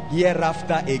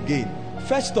hereafter again.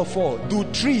 First of all, do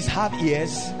trees have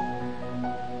ears?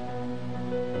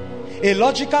 A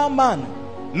logical man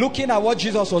looking at what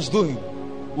Jesus was doing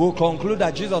will conclude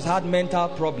that Jesus had mental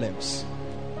problems.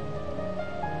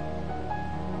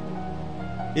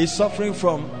 He's suffering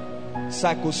from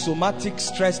psychosomatic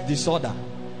stress disorder.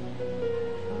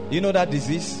 You know that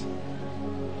disease?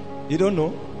 You don't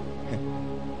know?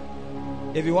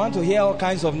 If you want to hear all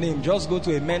kinds of names, just go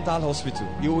to a mental hospital.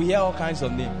 You will hear all kinds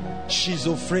of names.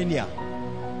 Schizophrenia,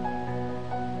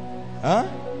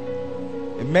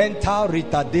 mental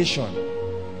retardation.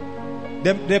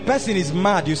 The person is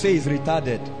mad, you say he's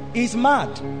retarded. He's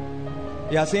mad.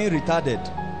 You are saying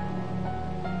retarded.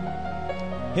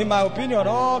 In my opinion,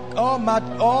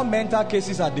 all mental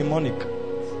cases are demonic.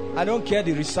 I don't care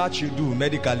the research you do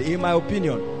medically. In my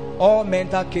opinion, all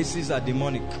mental cases are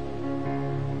demonic.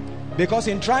 Because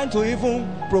in trying to even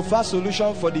provide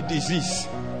solution for the disease,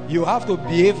 you have to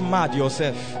behave mad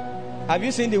yourself. Have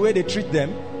you seen the way they treat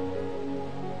them?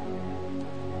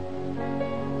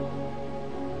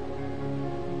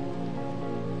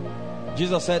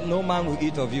 Jesus said, no man will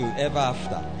eat of you ever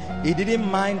after. He didn't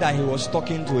mind that he was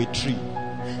talking to a tree.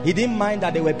 He didn't mind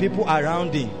that there were people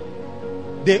around him.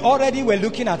 They already were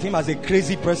looking at him as a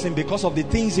crazy person because of the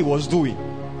things he was doing.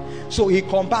 So he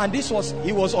compounded.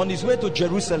 He was on his way to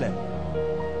Jerusalem.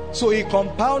 So he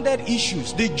compounded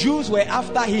issues. The Jews were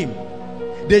after him.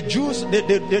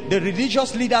 The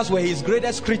religious leaders were his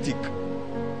greatest critic.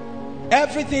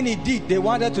 Everything he did, they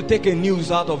wanted to take a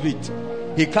news out of it.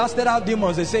 He casted out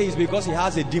demons. They say it's because he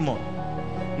has a demon.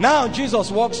 Now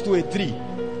Jesus walks to a tree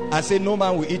and said, no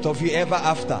man will eat of you ever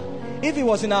after. If it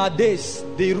was in our days,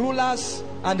 the rulers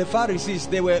and the Pharisees,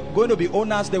 they were going to be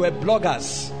owners. They were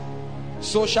bloggers,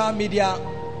 social media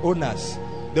owners.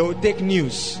 They would take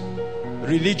news.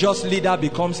 Religious leader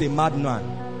becomes a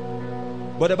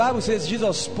madman. But the Bible says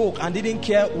Jesus spoke and didn't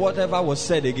care whatever was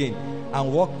said again,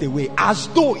 and walked away as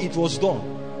though it was done.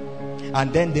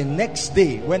 And then the next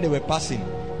day when they were passing,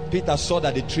 Peter saw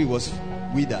that the tree was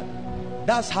withered.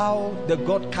 That's how the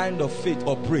God kind of faith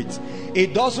operates.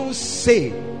 It doesn't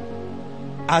say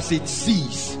as it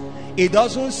sees. It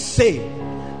doesn't say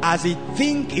as it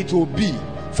think it will be.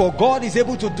 For God is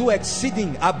able to do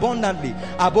exceeding abundantly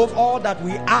above all that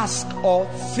we ask or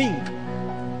think.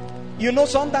 You know,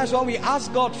 sometimes when we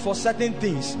ask God for certain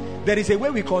things, there is a way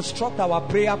we construct our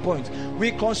prayer point.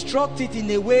 We construct it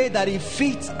in a way that it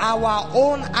fits our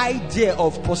own idea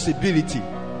of possibility.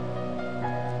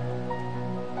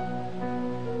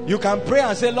 You can pray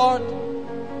and say, Lord,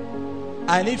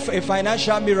 I need a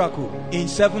financial miracle in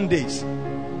 7 days.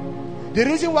 The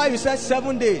reason why you said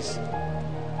 7 days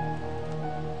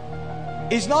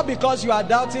is not because you are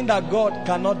doubting that God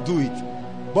cannot do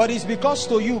it, but it's because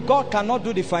to you, God cannot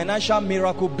do the financial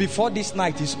miracle before this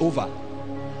night is over.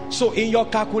 So in your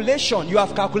calculation, you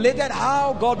have calculated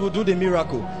how God will do the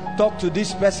miracle. Talk to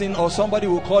this person or somebody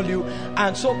will call you.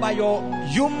 And so by your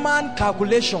human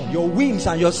calculation, your whims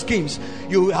and your schemes,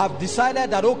 you have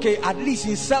decided that, okay, at least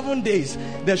in 7 days,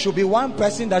 there should be one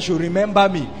person that should remember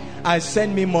me and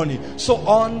send me money. So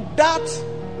on that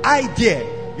idea,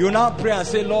 you now pray and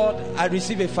say, Lord, I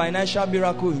receive a financial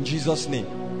miracle in Jesus'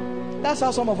 name. That's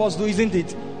how some of us do, isn't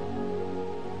it?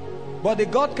 But the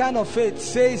God kind of faith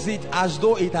says it as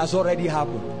though it has already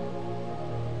happened.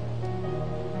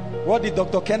 What did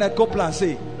Dr. Kenneth Copeland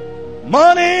say?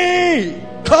 Money,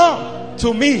 come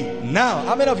to me now.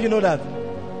 How many of you know that?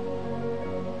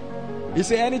 He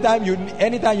said anytime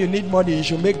you need money, you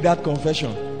should make that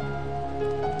confession.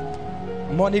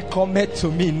 Money cometh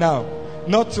to me now,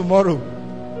 not tomorrow.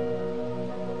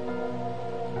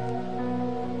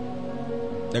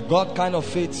 The God kind of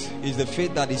faith is the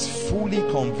faith that is fully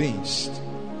convinced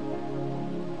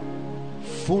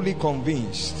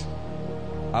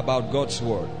about God's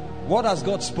word. What has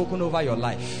God spoken over your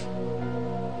life?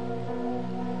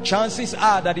 Chances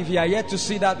are that if you are yet to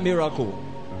see that miracle,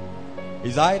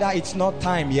 is either it's not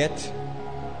time yet,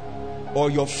 or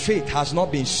your faith has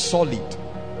not been solid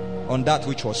on that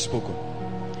which was spoken.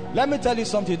 Let me tell you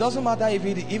something. It doesn't matter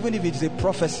even if it's a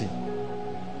prophecy.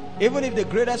 Even if the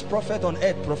greatest prophet on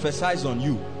earth prophesies on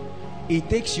you, it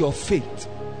takes your faith.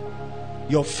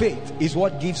 Your faith is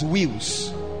what gives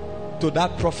wheels to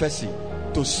that prophecy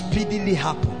to speedily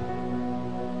happen.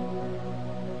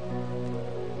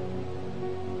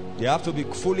 You have to be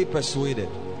fully persuaded.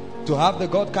 To have the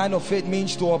God kind of faith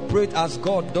means to operate as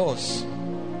God does.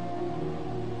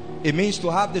 It means to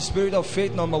have the spirit of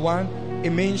faith, number one.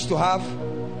 It means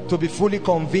to be fully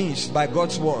convinced by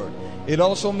God's word. It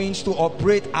also means to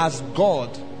operate as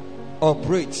God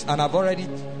operates. And I've already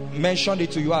mentioned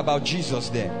it to you about Jesus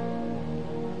there.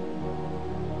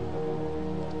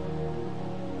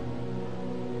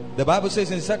 The Bible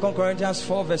says in 2 Corinthians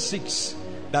 4 verse 6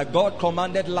 that God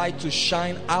commanded light to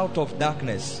shine out of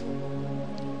darkness.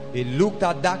 He looked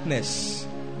at darkness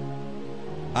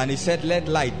and he said, let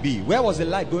light be. Where was the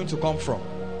light going to come from?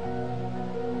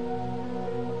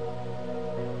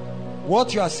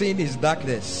 What you are seeing is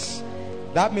darkness.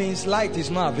 That means light is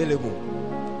not available.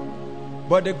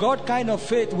 But the God kind of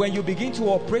faith, when you begin to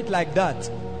operate like that,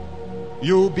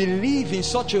 you believe in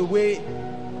such a way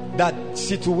that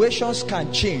situations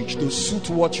can change to suit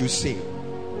what you say,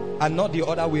 and not the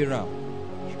other way around.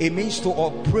 It means to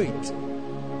operate.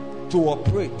 To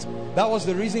operate. That was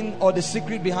the reason or the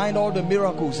secret behind all the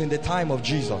miracles in the time of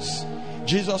Jesus.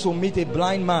 Jesus will meet a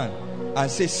blind man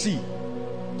and say, see.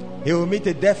 He will meet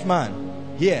a deaf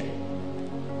man, hear.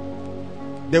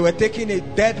 They were taking a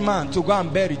dead man to go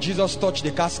and bury. Jesus touched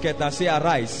the casket and say,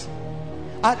 arise.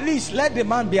 At least let the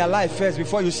man be alive first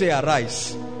before you say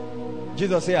arise.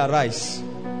 Jesus say arise.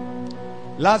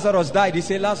 Lazarus died. He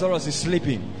said Lazarus is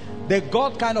sleeping. The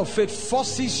God kind of faith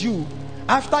forces you,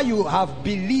 after you have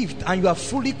believed and you are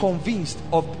fully convinced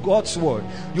of God's word,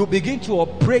 you begin to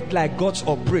operate like God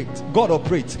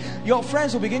operates. Your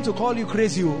friends will begin to call you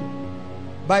crazy.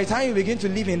 By the time you begin to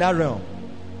live in that realm.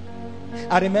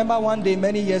 I remember one day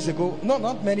many years ago, no,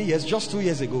 not many years, just 2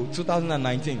 years ago,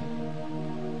 2019.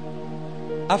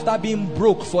 After being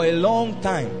broke for a long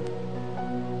time,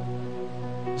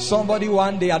 somebody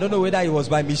one day, I don't know whether it was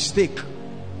by mistake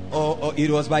or it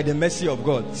was by the mercy of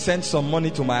God, sent some money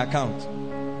to my account.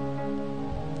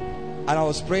 And I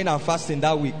was praying and fasting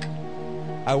that week.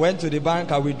 I went to the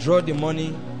bank, I withdrew the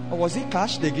money. Or was it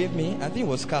cash they gave me? I think it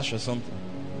was cash or something.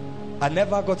 I'd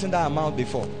never gotten that amount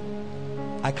before.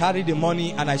 I carried the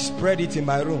money and I spread it in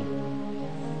my room.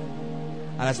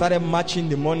 And I started matching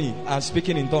the money and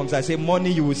speaking in tongues. I say,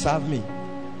 money, you will serve me.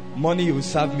 Money, you will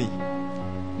serve me.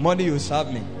 Money, you will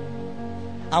serve me.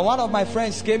 And one of my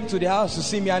friends came to the house to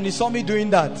see me and he saw me doing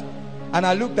that. And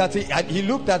I looked at it, he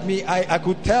looked at me. I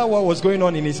could tell what was going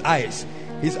on in his eyes.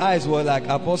 His eyes were like,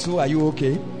 Apostle, are you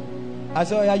okay? I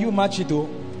said, oh yeah, you match it. Oh.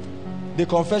 The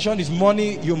confession is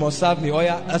money, you must serve me. Oh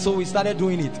yeah. And so we started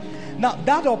doing it. Now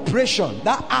that operation,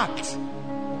 that act,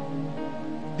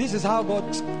 this is how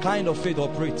God's kind of faith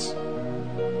operates.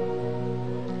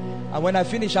 And when I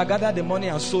finished, I gathered the money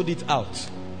and sold it out.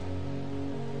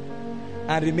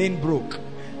 And remained broke.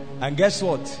 And guess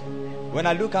what? When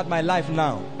I look at my life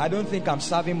now, I don't think I'm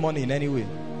serving money in any way.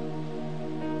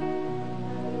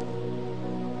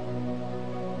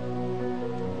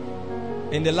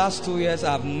 In the last 2 years,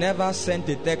 I've never sent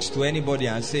a text to anybody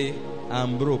and say,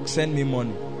 I'm broke, send me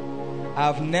money.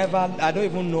 I don't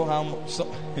even know how much,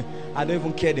 I don't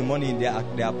even care the money in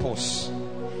their purse.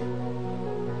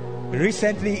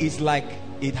 Recently, it's like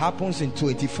it happens in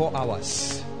 24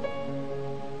 hours.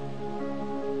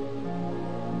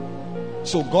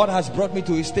 So God has brought me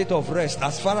to a state of rest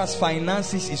as far as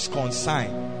finances is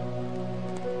concerned.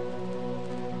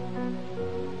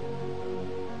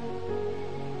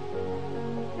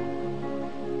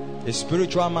 A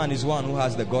spiritual man is one who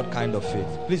has the God kind of faith.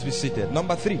 Please be seated.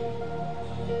 Number 3.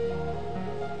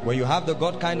 When you have the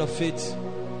God kind of faith,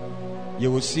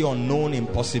 you will see unknown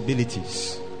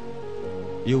impossibilities.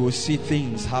 You will see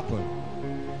things happen.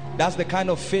 That's the kind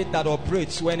of faith that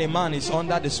operates when a man is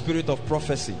under the spirit of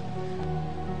prophecy.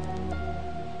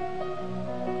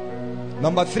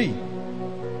 Number 3.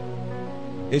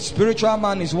 A spiritual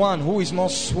man is one who is not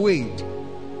swayed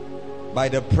by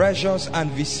the pressures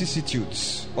and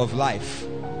vicissitudes of life.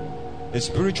 A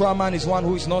spiritual man is one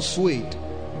who is not swayed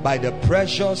by the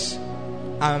pressures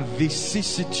and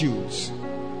vicissitudes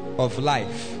of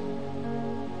life.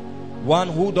 One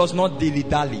who does not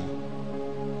dilly-dally.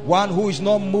 One who is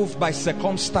not moved by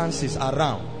circumstances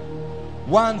around.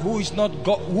 One who is not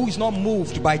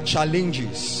moved by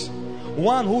challenges.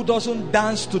 One who doesn't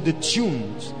dance to the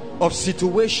tunes of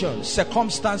situations,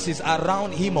 circumstances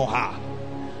around him or her.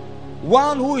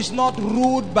 One who is not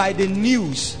ruled by the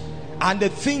news and the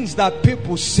things that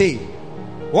people say.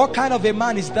 What kind of a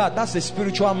man is that? That's a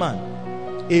spiritual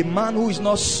man. A man who is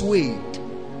not swayed.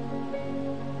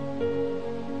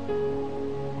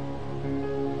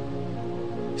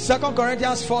 Second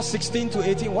Corinthians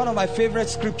 4:16-18, one of my favorite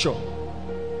scripture.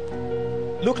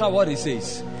 Look at what it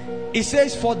says. It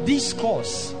says, for this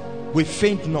cause we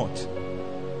faint not,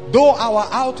 though our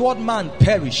outward man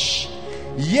perish,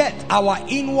 yet our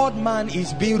inward man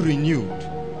is being renewed.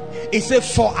 It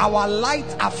says, for our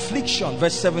light affliction,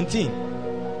 verse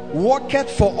 17,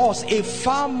 worketh for us a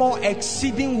far more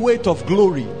exceeding weight of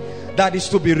glory that is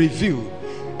to be revealed.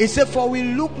 It said, for we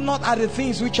look not at the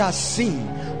things which are seen,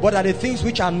 but at the things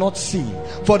which are not seen.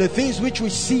 For the things which we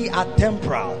see are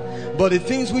temporal, but the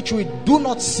things which we do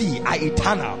not see are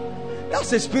eternal.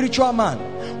 That's a spiritual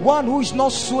man. One who is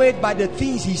not swayed by the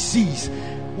things he sees.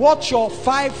 What your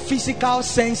five physical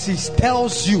senses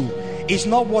tells you is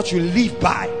not what you live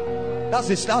by. That's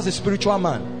a spiritual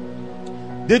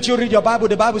man. Did you read your Bible?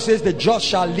 The Bible says the just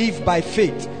shall live by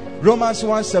faith. Romans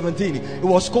 1:17. It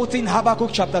was quoting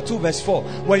Habakkuk chapter 2 verse 4.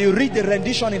 When you read the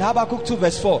rendition in Habakkuk 2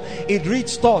 verse 4, it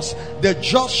reads thus: the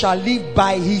just shall live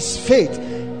by his faith.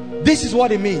 This is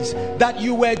what it means, that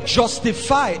you were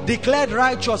justified, declared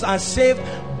righteous and saved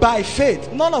by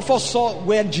faith. None of us saw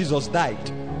when Jesus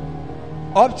died.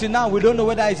 Up to now we don't know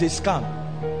whether it's a scam,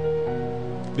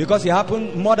 because it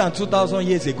happened more than 2,000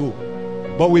 years ago,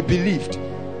 but we believed.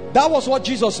 That was what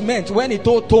Jesus meant when he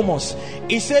told Thomas.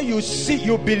 He said, you see,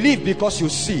 you believe because you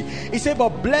see. He said, but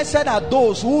blessed are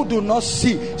those who do not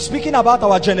see. Speaking about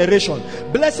our generation,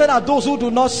 blessed are those who do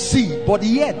not see, but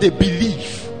yet they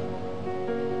believe.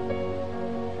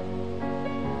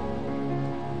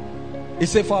 He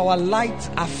said, for our light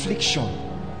affliction.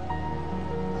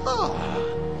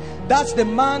 That's the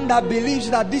man that believes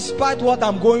that despite what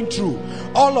I'm going through,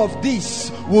 all of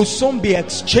this will soon be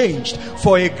exchanged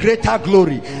for a greater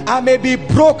glory. I may be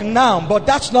broke now, but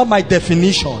that's not my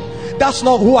definition. That's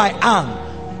not who I am.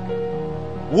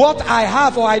 What I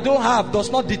have or I don't have does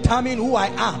not determine who I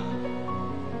am.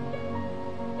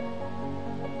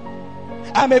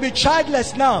 I may be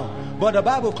childless now, but the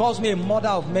Bible calls me a mother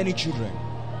of many children.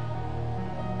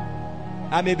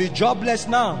 I may be jobless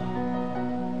now,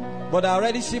 but I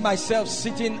already see myself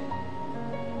sitting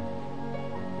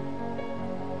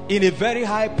in a very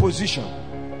high position.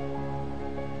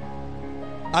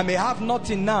 I may have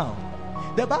nothing now.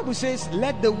 The Bible says,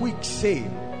 let the weak say,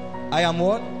 I am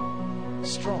what?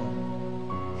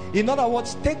 Strong. In other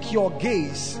words, take your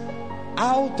gaze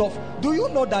out of... Do you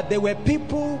know that there were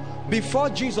people before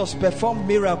Jesus performed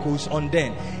miracles on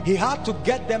them? He had to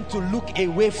get them to look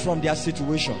away from their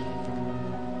situation.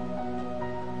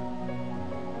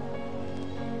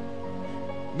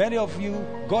 Many of you,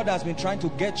 God has been trying to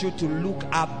get you to look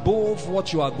above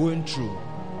what you are going through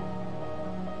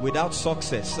without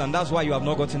success, and that's why you have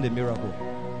not gotten the miracle.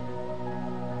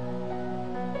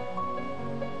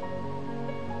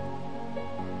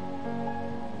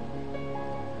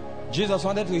 Jesus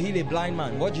wanted to heal a blind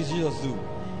man. What did Jesus do?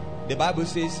 The Bible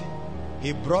says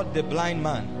he brought the blind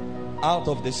man out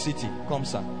of the city. Come,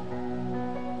 sir.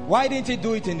 Why didn't he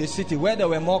do it in the city where there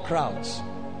were more crowds?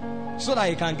 So that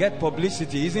he can get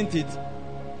publicity, isn't it?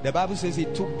 The Bible says he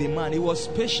took the man. He was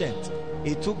patient.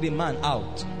 He took the man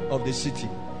out of the city.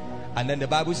 And then the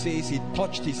Bible says he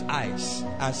touched his eyes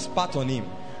and spat on him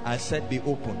and said, be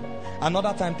open.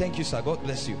 Another time, thank you, sir, God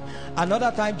bless you.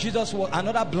 Another time, Jesus was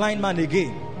another blind man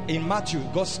again in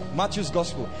Matthew's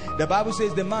gospel. The Bible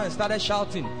says the man started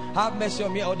shouting, have mercy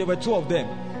on me. Or there were two of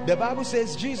them. The Bible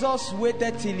says Jesus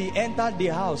waited till he entered the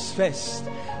house first.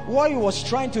 What he was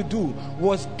trying to do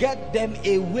was get them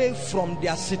away from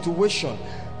their situation.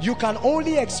 You can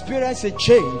only experience a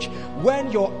change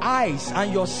when your eyes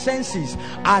and your senses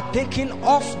are taken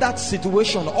off that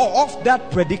situation or off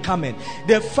that predicament.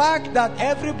 The fact that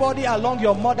everybody along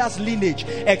your mother's lineage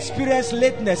experienced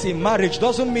lateness in marriage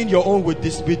doesn't mean your own would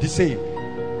be the same.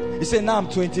 You say, now I'm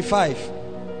 25,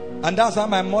 and that's how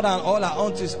my mother and all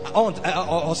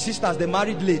her or sisters, they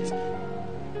married late.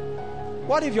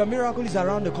 What if your miracle is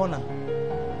around the corner?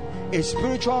 A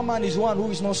spiritual man is one who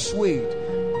is not swayed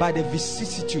by the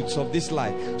vicissitudes of this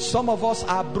life. Some of us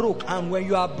are broke, and when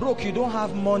you are broke, you don't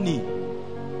have money.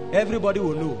 Everybody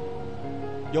will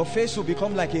know. Your face will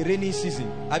become like a rainy season.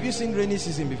 Have you seen rainy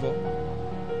season before?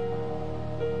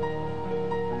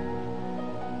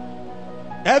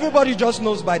 Everybody just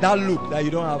knows by that look that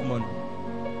you don't have money.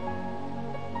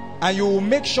 And you will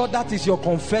make sure that is your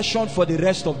confession for the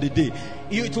rest of the day.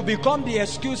 It will become the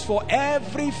excuse for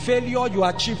every failure you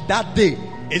achieve that day.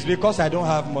 It's because I don't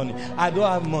have money. I don't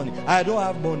have money. I don't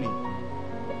have money.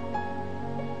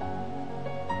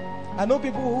 I know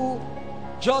people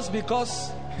who Just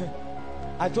because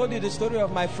I told you the story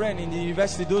of my friend in the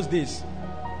university those days,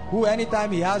 who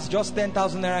anytime he has just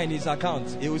 10,000 naira in his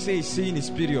account, he will say he's seeing his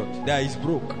period, that he's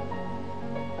broke.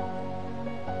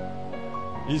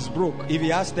 He's broke. If he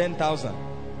has 10,000,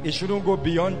 it shouldn't go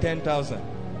beyond 10,000.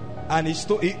 And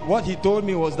what he told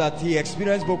me was that he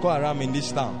experienced Boko Haram in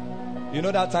this town. You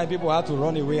know, that time people had to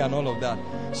run away and all of that.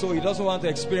 So he doesn't want to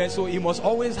experience. So he must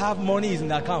always have money in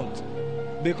the account,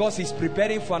 because he's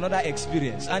preparing for another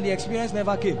experience. And the experience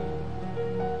never came.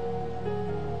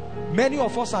 Many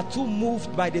of us are too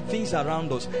moved by the things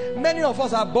around us. Many of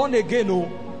us are born again,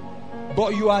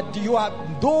 but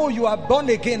though you are born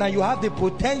again and you have the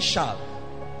potential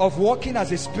of walking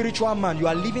as a spiritual man, you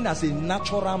are living as a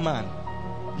natural man.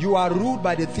 You are ruled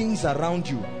by the things around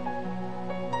you.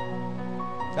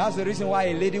 That's the reason why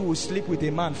a lady will sleep with a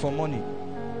man for money,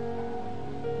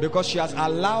 because she has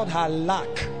allowed her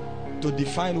lack to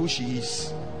define who she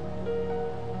is.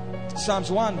 Psalms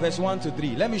 1 verse 1 to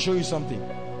 3. Let me show you something.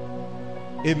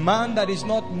 A man that is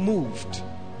not moved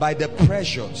by the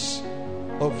pressures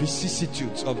of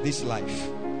vicissitudes of this life.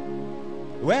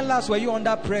 When last were you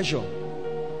under pressure?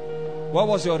 What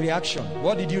was your reaction?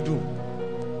 What did you do?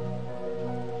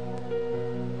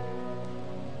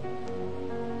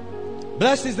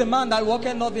 Blessed is the man that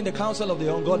walketh not in the counsel of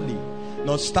the ungodly,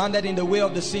 nor standeth in the way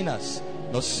of the sinners,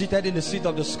 nor sitteth in the seat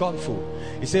of the scornful.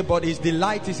 He said, but his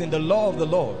delight is in the law of the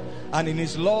Lord, and in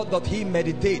his law doth he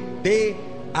meditate day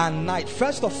and night.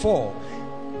 First of all,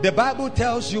 the Bible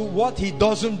tells you what he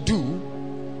doesn't do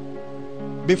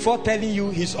before telling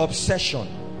you his obsession.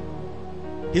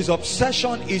 His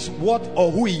obsession is what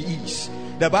or who he is.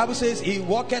 The Bible says he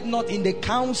walketh not in the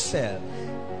counsel.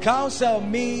 Counsel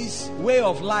means way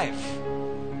of life.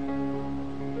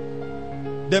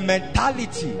 The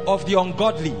mentality of the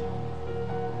ungodly,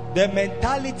 the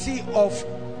mentality of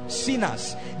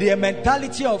sinners, the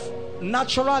mentality of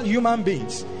natural human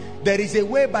beings. There is a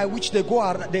way by which they go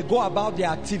about their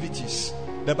activities.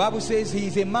 The Bible says he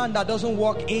is a man that doesn't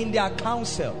walk in their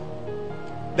counsel.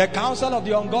 The counsel of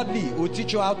the ungodly will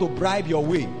teach you how to bribe your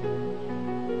way.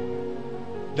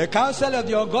 The counsel of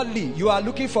the ungodly, you are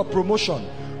looking for promotion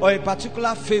or a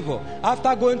particular favor.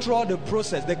 After going through all the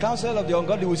process, the counsel of the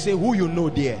ungodly will say, who you know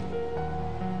there.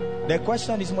 The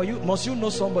question is, must you know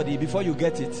somebody before you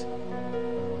get it?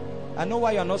 I know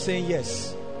why you are not saying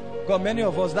yes. Because many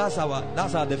of us, that's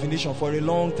our definition for a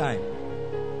long time.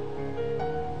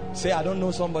 Say, I don't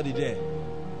know somebody there.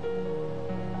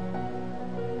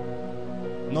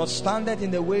 Not standeth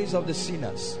in the ways of the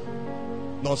sinners,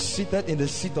 nor sitteth in the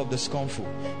seat of the scornful.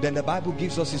 Then the Bible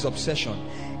gives us his obsession.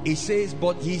 It says,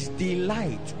 but his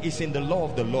delight is in the law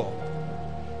of the Lord,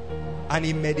 and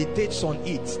he meditates on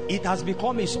it. It has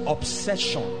become his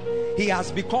obsession. He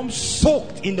has become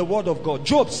soaked in the word of God.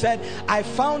 Job said, I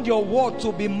found your word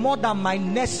to be more than my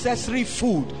necessary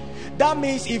food. That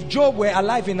means if Job were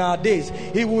alive in our days,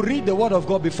 he would read the word of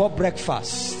God before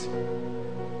breakfast.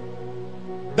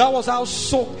 That was how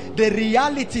soaked the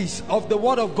realities of the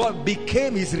word of God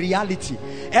became his reality.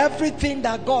 Everything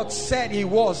that God said he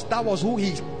was, that was who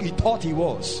he thought he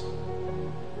was.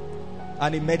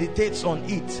 And he meditates on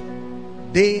it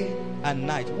day and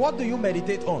night. What do you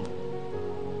meditate on?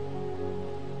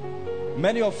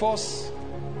 Many of us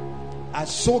are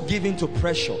so given to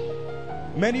pressure.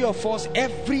 Many of us,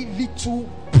 every little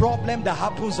problem that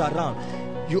happens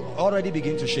around, you already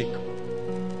begin to shake.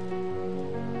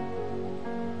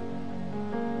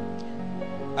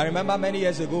 I remember many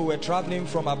years ago, we were traveling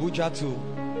from Abuja to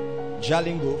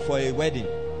Jalingo for a wedding.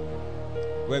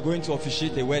 We were going to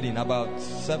officiate a wedding, about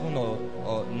 7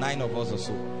 or 9 of us or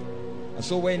so. And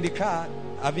so we're in the car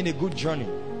having a good journey.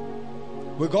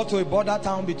 We got to a border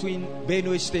town between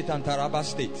Benue State and Taraba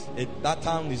State. That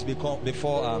town is before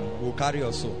Wukari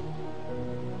or so.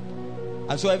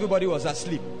 And so everybody was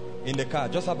asleep in the car.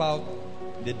 Just about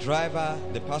the driver,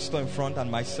 the pastor in front,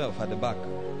 and myself at the back.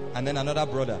 And then another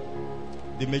brother.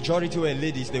 The majority were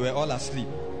ladies. They were all asleep.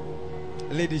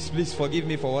 Ladies, please forgive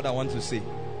me for what I want to say.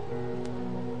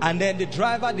 And then the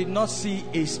driver did not see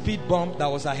a speed bump that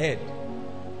was ahead.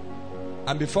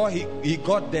 And before he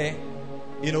got there,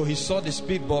 you know, he saw the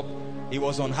speed bump. It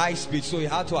was on high speed, so he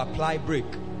had to apply brake.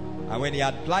 And when he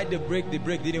had applied the brake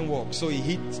didn't work. So he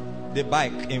hit the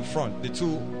bike in front, the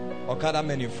two Okada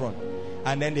men in front.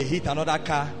 And then they hit another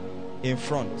car in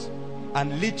front.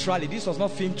 And literally, this was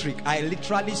not film trick. I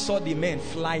literally saw the men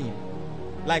flying.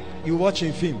 Like you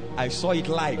watching film. I saw it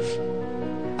live.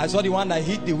 I saw the one that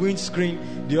hit the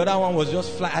windscreen. The other one was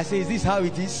just flying. I said, is this how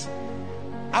it is?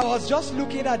 I was just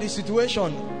looking at the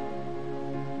situation.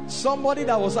 Somebody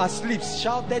that was asleep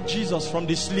shouted Jesus from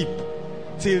the sleep.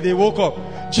 till they woke up.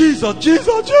 Jesus, Jesus,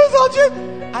 Jesus, Jesus.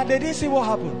 And they didn't see what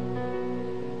happened.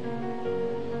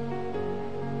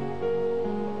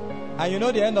 And you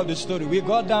know the end of the story. We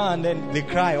got down and then they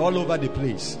cry all over the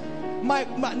place.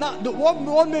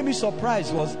 What made me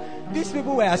surprised was these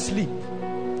people were asleep.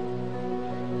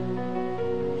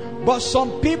 But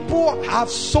some people have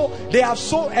so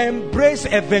embraced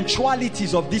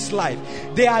eventualities of this life.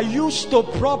 They are used to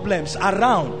problems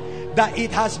around, that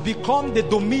it has become the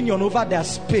dominion over their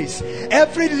space.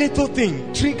 Every little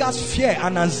thing triggers fear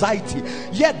and anxiety.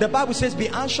 Yet the Bible says, be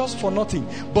anxious for nothing,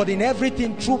 but in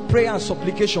everything through prayer and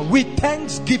supplication with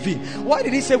thanksgiving. Why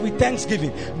did he say with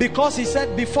thanksgiving? Because he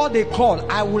said, before they call,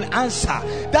 I will answer.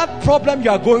 That problem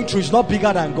you are going through is not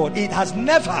bigger than God. It has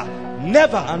never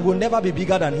and will never be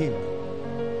bigger than him.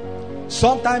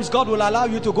 Sometimes God will allow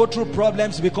you to go through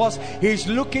problems because he is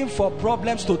looking for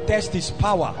problems to test his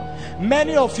power.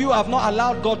 Many of you have not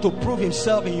allowed God to prove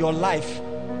himself in your life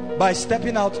by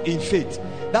stepping out in faith.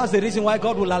 That's the reason why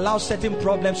God will allow certain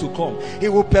problems to come. He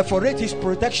will perforate his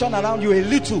protection around you a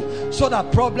little so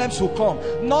that problems will come.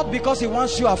 Not because he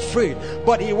wants you afraid,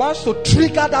 but he wants to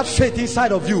trigger that faith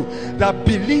inside of you that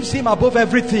believes him above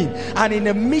everything. And in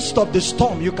the midst of the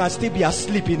storm, you can still be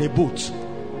asleep in a boat.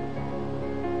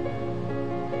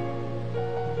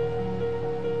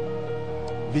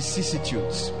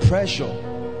 Vicissitudes, pressure.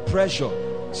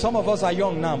 Some of us are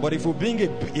young now, but if we bring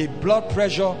a blood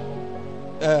pressure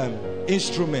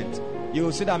instrument, you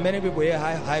will see that many people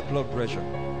have high blood pressure.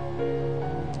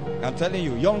 I'm telling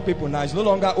you, young people now, it's no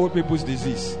longer old people's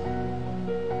disease.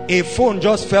 A phone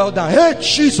just fell down. Hey,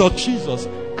 Jesus.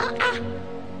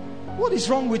 What is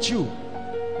wrong with you?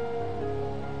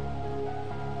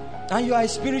 And you are a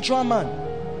spiritual man.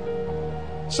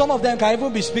 Some of them can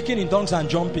even be speaking in tongues and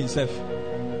jumping self.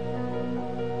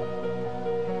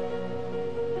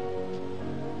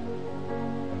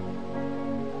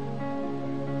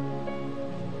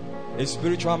 A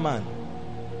spiritual man.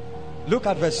 Look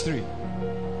at verse 3.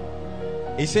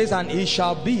 It says, and he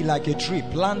shall be like a tree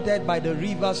planted by the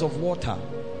rivers of water,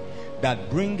 that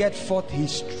bringeth forth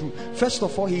his fruit. First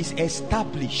of all, he is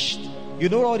established. You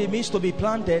know what it means to be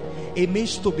planted? It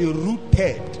means to be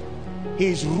rooted. He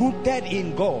is rooted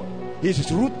in God. He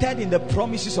is rooted in the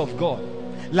promises of God.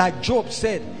 Like Job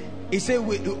said, he said,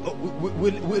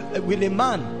 will a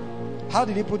man, how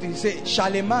did he put it? He said,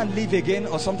 shall a man live again,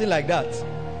 or something like that?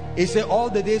 He said, all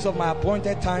the days of my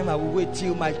appointed time I will wait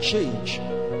till my change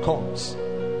comes.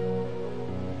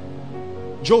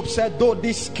 Job said, though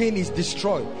this skin is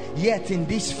destroyed, yet in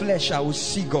this flesh I will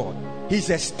see God. He's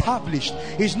established.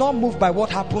 He's not moved by what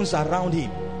happens around him.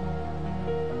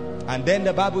 And then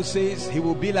the Bible says he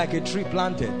will be like a tree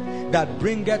planted, that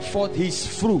bringeth forth his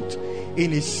fruit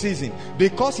in his season.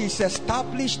 Because he's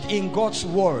established in God's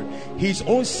word, his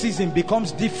own season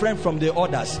becomes different from the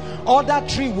others. Other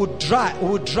tree would dry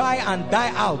and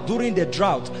die out during the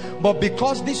drought, but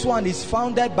because this one is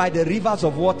founded by the rivers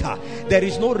of water, there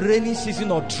is no rainy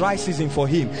season or dry season for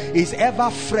him. He's ever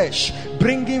fresh,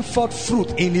 bringing forth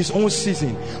fruit in his own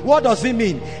season. What does it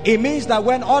mean? It means that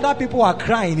when other people are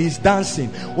crying, he's dancing.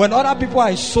 When other people are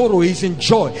in sorrow, he's in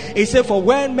joy. He said, for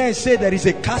when men say there is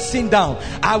a casting down,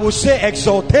 I will say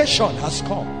exaltation has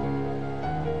come.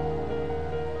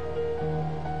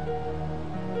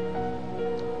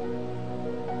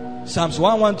 Psalms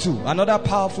 112, another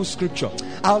powerful scripture.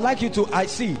 I would like you to,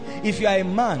 if you are a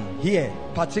man here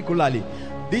particularly,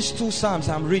 these two psalms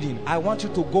I'm reading, I want you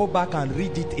to go back and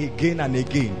read it again and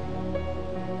again.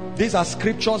 These are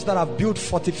scriptures that have built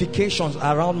fortifications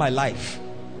around my life.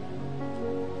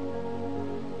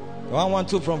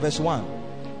 112 from verse 1.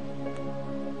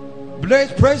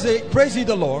 Praise ye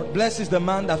the Lord. Blessed is the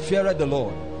man that feareth the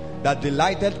Lord, that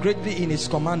delighteth greatly in his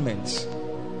commandments.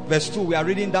 Verse 2, we are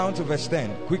reading down to verse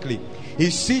 10 quickly.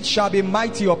 His seed shall be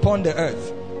mighty upon the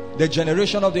earth. The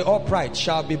generation of the upright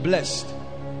shall be blessed.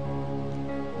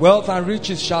 Wealth and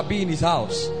riches shall be in his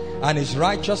house, and his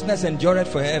righteousness endureth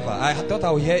forever. I thought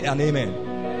I would hear an amen.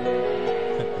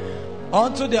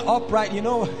 Unto the upright, you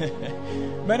know,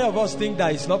 many of us think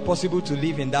that it's not possible to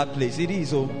live in that place. It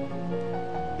is, oh.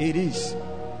 It is.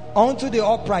 Unto the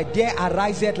upright there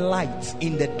ariseth light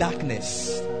in the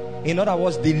darkness. In other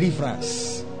words,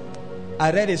 deliverance. I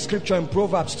read a scripture in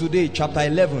Proverbs today, chapter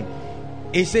 11.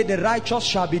 It said, the righteous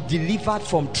shall be delivered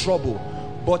from trouble,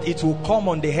 but it will come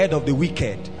on the head of the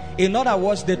wicked. In other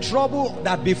words, the trouble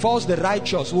that befalls the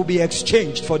righteous will be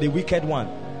exchanged for the wicked one.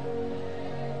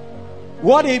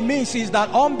 What it means is that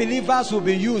unbelievers will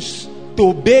be used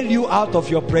to bail you out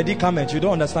of your predicament. You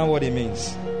don't understand what it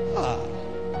means.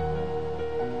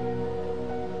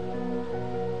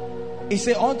 He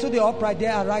said, unto the upright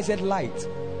there ariseth light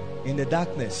in the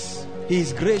darkness. He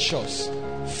is gracious,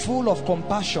 full of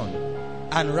compassion,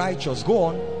 and righteous. Go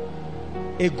on.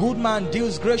 A good man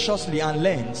deals graciously and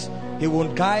lends. He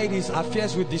will guide his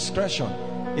affairs with discretion.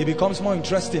 It becomes more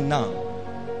interesting now.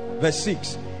 Verse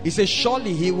 6. He says,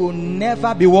 surely he will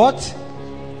never be what?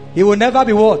 He will never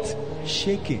be what?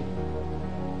 Shaken.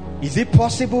 Is it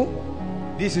possible?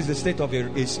 This is the state of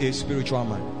a spiritual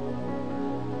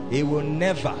man. He will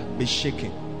never be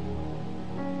shaken.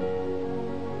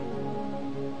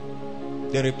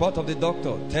 The report of the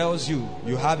doctor tells you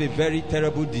you have a very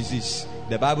terrible disease.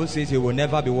 The Bible says he will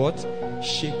never be what?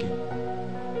 Shaken.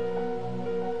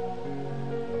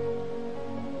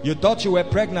 You thought you were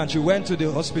pregnant, you went to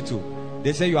the hospital.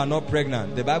 They say you are not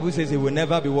pregnant. The Bible says he will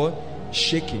never be what?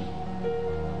 Shaken.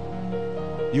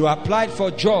 You applied for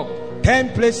a job,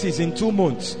 10 places in 2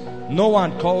 months. No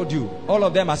one called you. All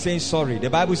of them are saying sorry. The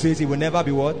Bible says he will never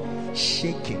be what?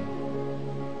 Shaken.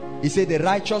 He said the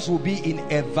righteous will be in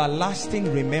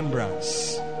everlasting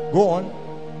remembrance. Go on.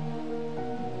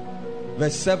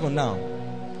 Verse 7 now.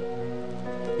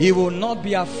 He will not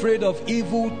be afraid of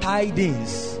evil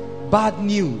tidings. Bad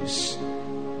news.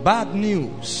 Bad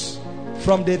news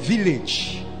from the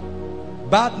village.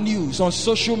 Bad news on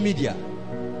social media.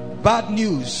 Bad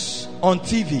news on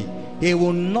TV. He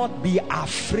will not be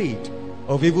afraid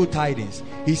of evil tidings.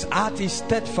 His heart is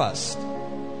steadfast,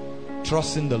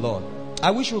 trusting the Lord. I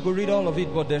wish we could read all of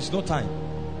it, but there's no time.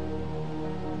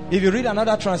 If you read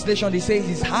another translation, it says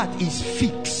his heart is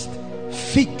fixed.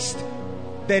 Fixed.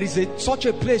 There is such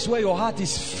a place where your heart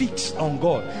is fixed on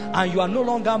God, and you are no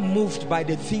longer moved by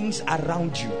the things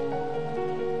around you.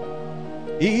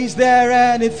 Is there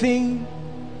anything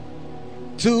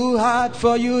too hard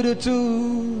for you to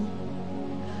do?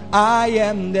 I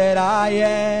am that I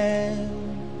am.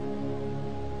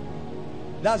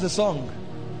 That's the song.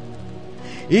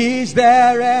 Is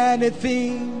there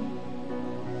anything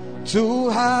too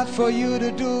hard for you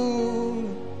to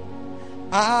do?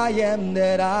 I am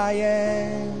that I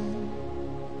am.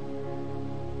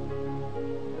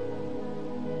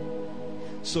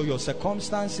 So your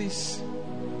circumstances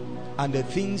and the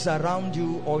things around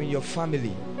you or in your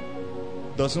family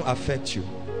doesn't affect you.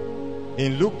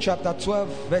 In Luke chapter 12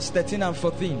 verse 13 and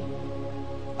 14,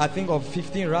 I think of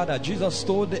 15 rather, Jesus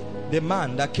told the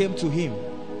man that came to him,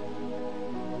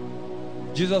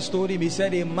 Jesus told him, he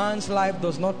said, a man's life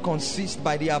does not consist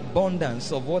by the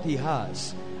abundance of what he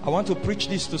has. I want to preach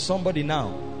this to somebody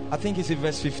now. I think it's in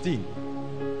verse 15.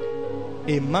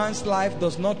 A man's life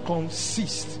does not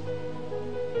consist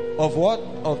of what?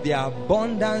 Of the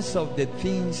abundance of the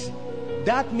things.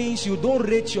 That means you don't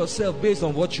rate yourself based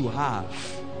on what you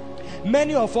have.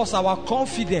 Many of us, our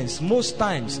confidence most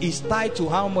times is tied to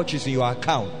how much is in your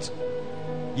account.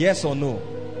 Yes or no?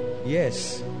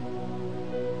 Yes.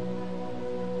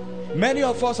 Many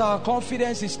of us, our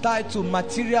confidence is tied to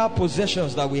material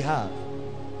possessions that we have.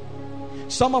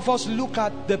 Some of us look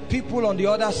at the people on the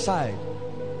other side,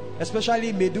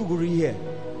 especially Meduguri here,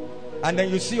 and then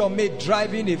you see your mate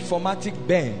driving a Formatic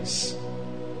Benz.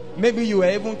 Maybe you were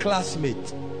even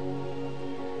classmate,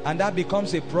 and that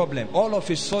becomes a problem. All of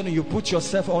a sudden you put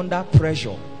yourself under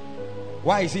pressure.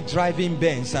 Why is he driving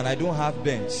Benz and I don't have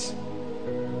Benz?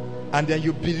 And then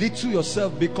you belittle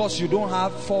yourself because you don't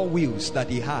have 4 wheels that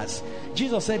he has.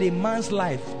 Jesus said a man's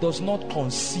life does not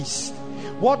consist.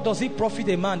 What does it profit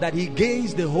a man that he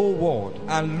gains the whole world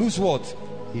and lose what?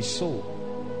 His soul.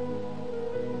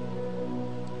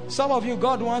 Some of you,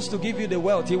 God wants to give you the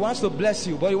wealth. He wants to bless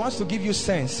you, but he wants to give you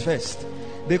sense first.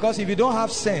 Because if you don't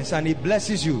have sense and he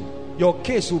blesses you, your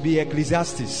case will be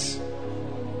Ecclesiastes.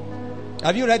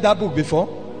 Have you read that book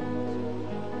before?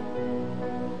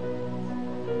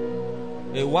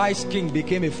 A wise king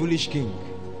became a foolish king.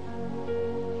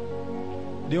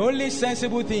 The only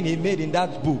sensible thing he made in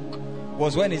that book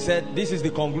was when he said, this is the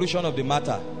conclusion of the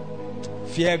matter.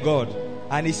 Fear God.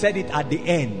 And he said it at the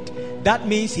end. That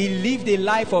means he lived a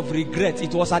life of regret.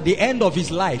 It was at the end of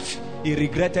his life he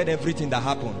regretted everything that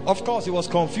happened. Of course he was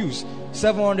confused.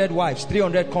 700 wives,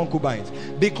 300 concubines.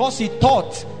 Because he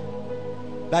thought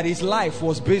that his life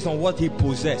was based on what he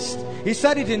possessed. He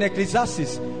said it in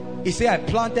Ecclesiastes. He said, I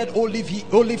planted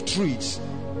olive trees,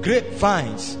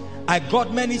 grapevines. I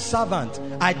got many servants.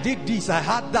 I did this, I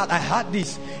had that, I had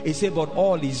this. He said, but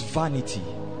all is vanity.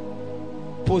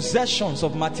 Possessions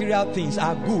of material things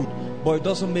are good, but it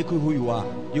doesn't make you who you are.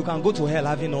 You can go to hell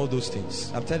having all those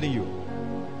things. I'm telling you.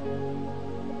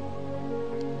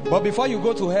 But before you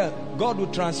go to hell, God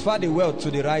will transfer the wealth to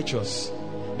the righteous.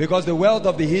 Because the wealth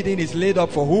of the hidden is laid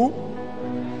up for who?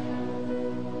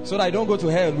 So that I don't go to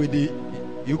hell with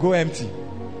you go empty.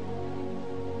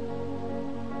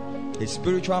 A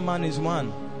spiritual man is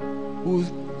one whose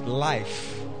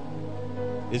life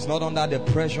It's not under the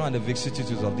pressure and the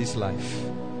vicissitudes of this life.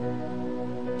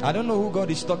 I don't know who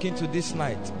God is talking to this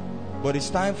night, but it's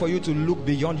time for you to look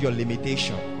beyond your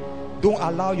limitation. Don't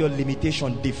allow your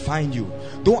limitation define you.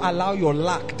 Don't allow your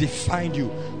lack define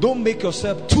you. Don't make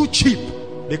yourself too cheap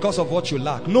because of what you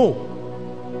lack. No.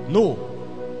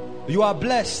 You are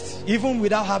blessed even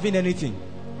without having anything.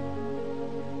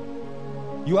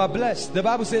 You are blessed. The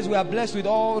Bible says we are blessed with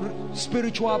all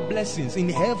spiritual blessings in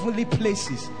heavenly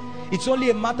places. It's only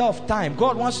a matter of time.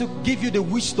 God wants to give you the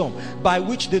wisdom by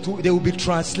which they will be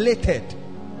translated.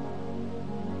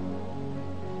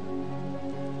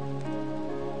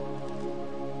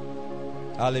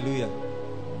 Hallelujah.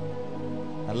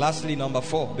 And lastly, number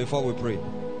 4, before we pray.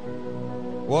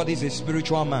 What is a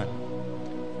spiritual man?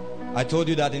 I told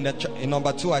you that in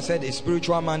number 2, I said a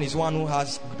spiritual man is one who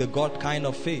has the God kind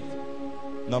of faith.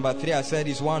 Number 3, I said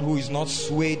is one who is not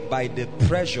swayed by the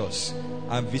pressures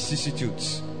and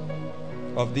vicissitudes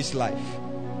of this life.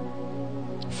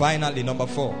 Finally, number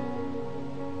 4,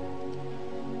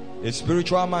 a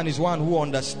spiritual man is one who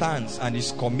understands and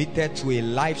is committed to a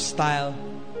lifestyle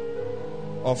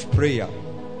of prayer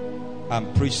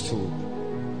and priesthood.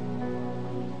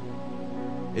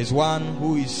 Is one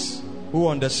who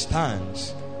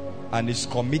understands and is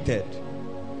committed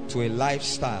to a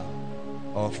lifestyle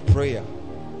of prayer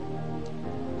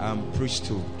and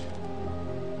priesthood.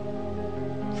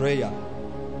 Prayer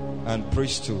and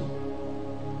priesthood.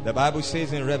 The Bible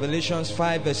says in Revelation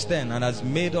 5 verse 10, and has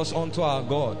made us unto our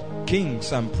God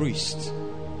kings and priests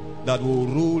that will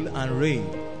rule and reign.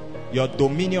 Your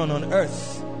dominion on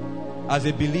earth as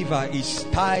a believer is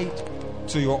tied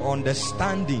to your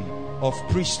understanding of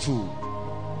priesthood.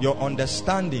 Your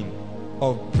understanding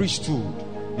of priesthood.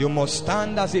 You must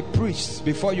stand as a priest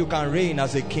before you can reign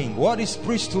as a king. What is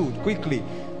priesthood? Quickly.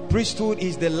 Priesthood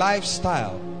is the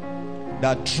lifestyle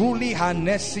that truly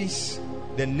harnesses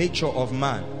the nature of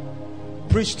man.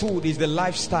 Priesthood is the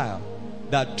lifestyle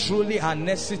that truly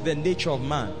harnesses the nature of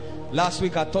man. Last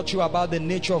week I taught you about the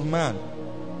nature of man.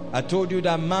 I told you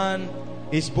that man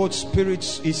is both spirit,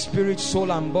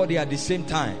 soul and body at the same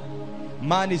time.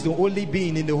 Man is the only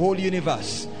being in the whole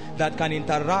universe that can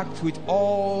interact with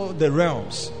all the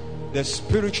realms. The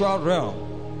spiritual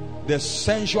realm, the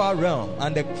sensual realm,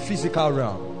 and the physical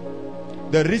realm.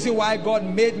 The reason why God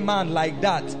made man like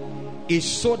that is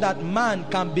so that man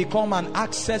can become an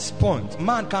access point.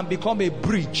 Man can become a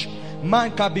bridge.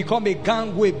 Man can become a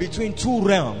gangway between two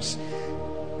realms.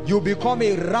 You become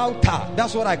a router.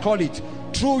 That's what I call it.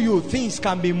 Through you, things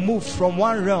can be moved from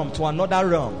one realm to another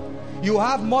realm. You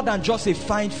have more than just a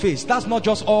fine face. That's not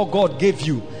just all God gave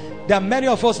you. There are many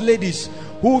of us ladies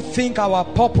who think our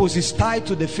purpose is tied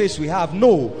to the face we have.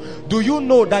 No. Do you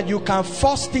know that you can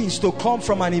force things to come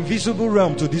from an invisible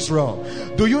realm to this realm?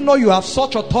 Do you know you have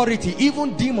such authority?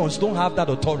 Even demons don't have that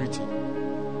authority.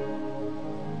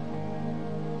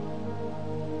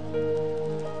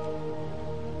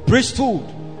 Priesthood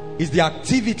is the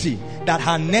activity that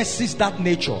harnesses that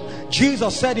nature.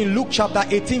 Jesus said in Luke chapter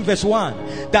 18 verse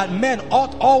 1 that men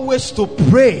ought always to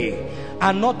pray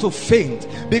and not to faint,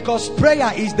 because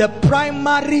prayer is the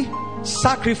primary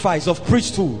sacrifice of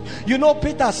priesthood. You know,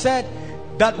 Peter said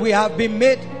that we have been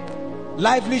made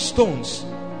lively stones,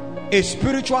 a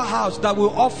spiritual house that will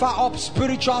offer up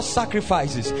spiritual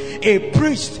sacrifices. A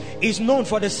priest is known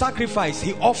for the sacrifice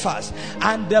he offers,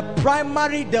 and the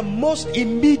primary, the most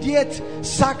immediate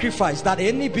sacrifice that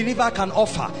any believer can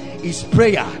offer is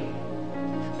prayer.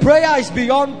 Prayer is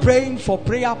beyond praying for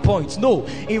prayer points. No,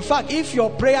 in fact, if your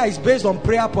prayer is based on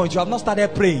prayer points, you have not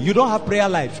started praying. You don't have prayer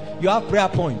life. You have prayer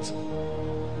points.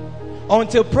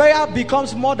 Until prayer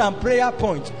becomes more than prayer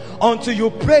points, until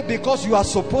you pray because you are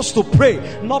supposed to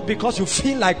pray, not because you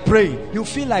feel like praying. You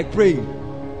feel like praying.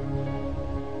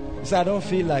 You say, I don't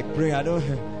feel like praying.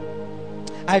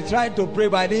 I tried to pray,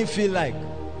 but I didn't feel like.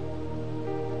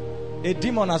 A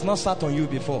demon has not sat on you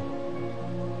before.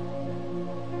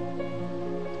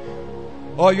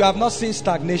 Or you have not seen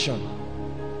stagnation.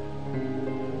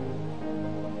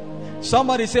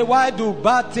 Somebody say, why do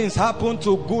bad things happen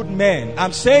to good men?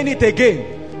 I'm saying it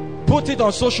again. Put it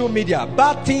on social media.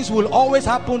 Bad things will always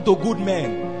happen to good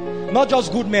men. Not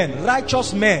just good men,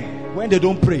 righteous men, when they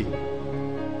don't pray.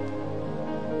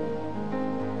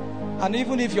 And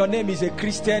even if your name is a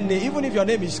Christian name, even if your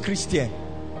name is Christian,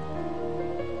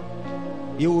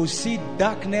 you will see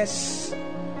darkness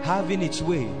having its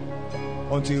way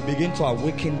until you begin to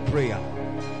awaken prayer.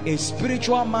 A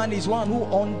spiritual man is one who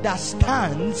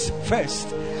understands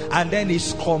first and then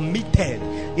is committed.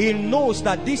 He knows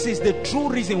that this is the true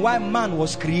reason why man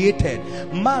was created.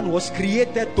 Man was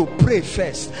created to pray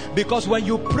first, because when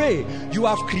you pray, you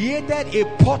have created a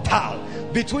portal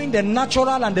between the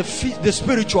natural and the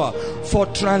spiritual for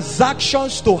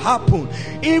transactions to happen.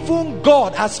 Even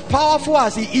God, as powerful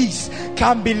as he is,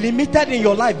 can be limited in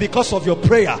your life because of your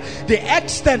prayer. The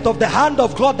extent of the hand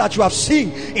of God that you have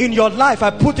seen in your life, I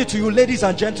put it to you, ladies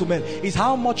and gentlemen, is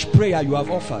how much prayer you have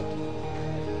offered.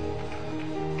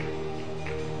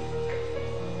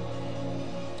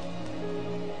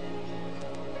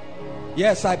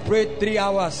 Yes, I prayed 3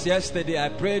 hours yesterday. I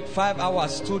prayed 5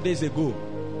 hours 2 days ago.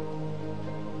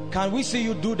 Can we see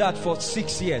you do that for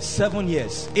 6 years, 7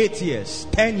 years, 8 years,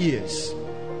 10 years?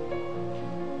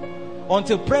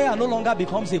 Until prayer no longer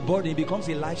becomes a burden, it becomes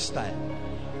a lifestyle.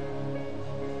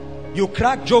 You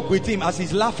crack joke with him as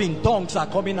he's laughing, tongues are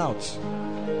coming out.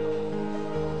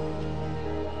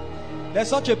 There's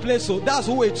such a place, so that's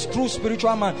who a true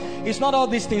spiritual man. It's not all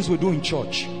these things we do in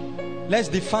church. Let's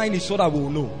define it so that we'll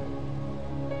know.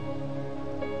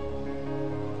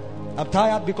 I'm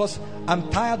tired because I'm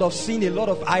tired of seeing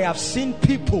I have seen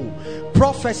people,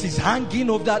 prophecies hanging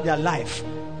over their life,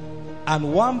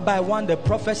 and one by one the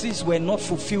prophecies were not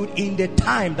fulfilled in the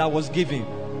time that was given,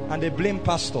 and they blame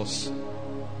pastors.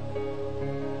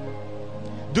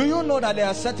 Do you know that there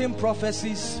are certain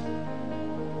prophecies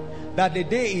that the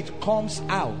day it comes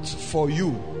out for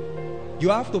you, you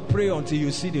have to pray until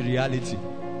you see the reality,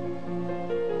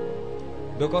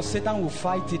 because Satan will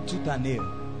fight it tooth and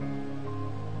nail.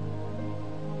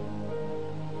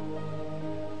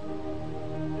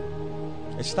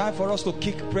 It's time for us to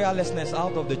kick prayerlessness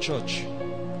out of the church.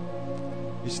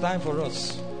 It's time for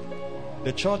us.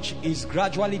 The church is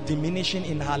gradually diminishing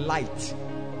in her light.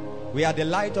 We are the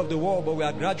light of the world, but we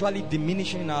are gradually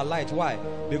diminishing in our light. Why?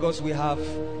 Because we have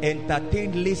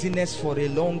entertained laziness for a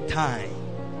long time.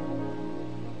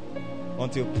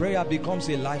 Until prayer becomes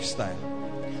a lifestyle.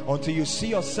 Until you see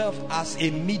yourself as a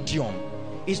medium.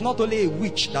 It's not only a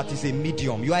witch that is a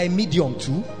medium. You are a medium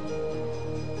too.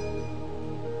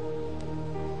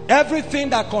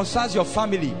 Everything that concerns your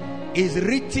family is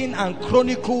written and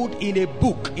chronicled in a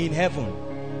book in heaven.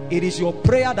 It is your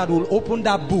prayer that will open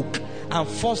that book and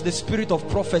force the spirit of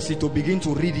prophecy to begin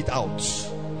to read it out.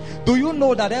 Do you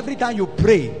know that every time you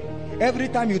pray, every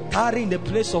time you tarry in the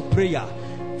place of prayer,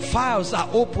 files are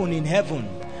open in heaven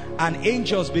and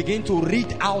angels begin to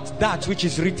read out that which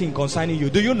is written concerning you?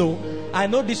 Do you know? I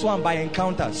know this one by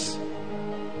encounters.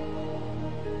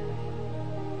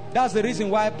 That's the reason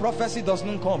why prophecy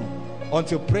doesn't come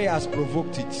until prayer has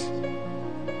provoked it.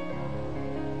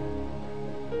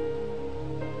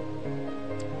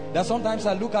 That sometimes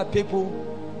I look at people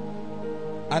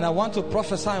and I want to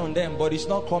prophesy on them, but it's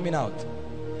not coming out.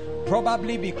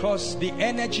 Probably because the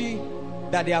energy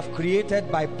that they have created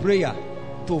by prayer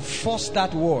to force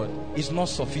that word is not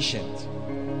sufficient.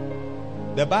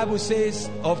 The Bible says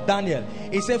of Daniel,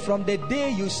 it said, from the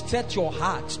day you set your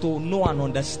heart to know and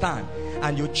understand,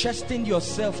 and you chastened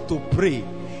yourself to pray,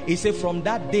 he said, from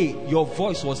that day your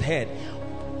voice was heard.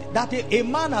 That a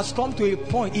man has come to a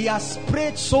point, he has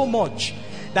prayed so much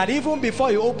that even before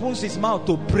he opens his mouth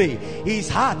to pray, his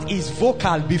heart is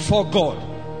vocal before God.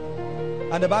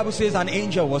 And the Bible says an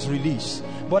angel was released.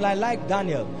 But I like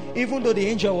Daniel. Even though the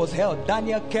angel was held,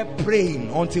 Daniel kept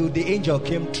praying until the angel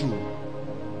came through.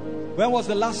 When was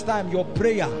the last time your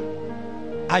prayer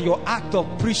and your act of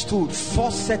priesthood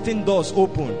forced certain doors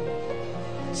open?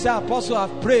 Say, Apostle,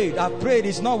 I've prayed,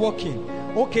 it's not working.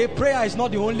 Okay, prayer is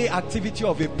not the only activity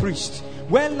of a priest.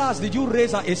 When last did you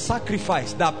raise a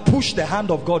sacrifice that pushed the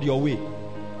hand of God your way?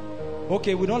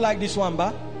 Okay, we don't like this one,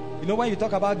 but you know, when you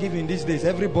talk about giving these days,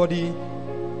 everybody,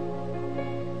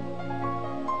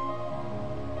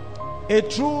 a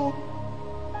true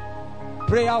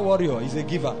prayer warrior is a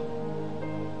giver,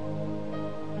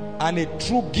 and a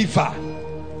true giver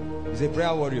is a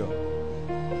prayer warrior.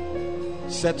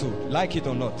 Settled, like it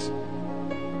or not.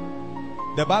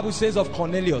 The Bible says of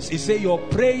Cornelius, it says your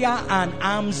prayer and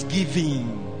alms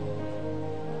giving.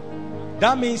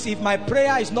 That means if my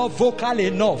prayer is not vocal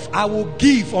enough, I will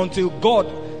give until God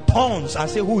turns and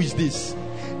say, who is this?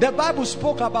 The Bible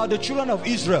spoke about the children of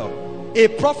Israel. A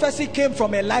prophecy came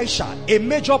from Elisha, a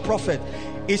major prophet.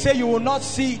 He said, you will not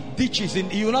see ditches,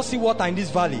 you will not see water in this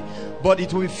valley, but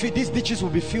it will be these ditches will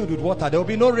be filled with water. There will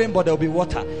be no rain, but there will be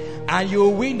water, and you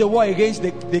will win the war against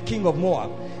the king of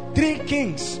Moab. 3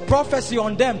 kings, prophecy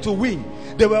on them to win.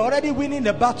 They were already winning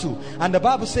the battle, and the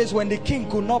Bible says when the king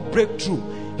could not break through,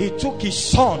 he took his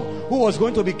son who was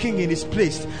going to be king in his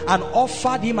place and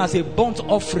offered him as a burnt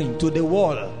offering to the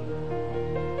wall,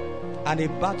 and a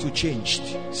battle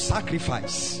changed.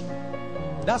 Sacrifice.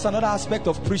 That's another aspect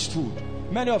of priesthood.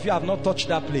 Many of you have not touched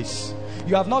that place.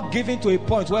 You have not given to a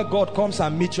point where God comes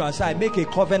and meets you and says, I make a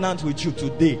covenant with you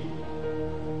today.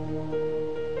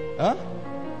 Huh?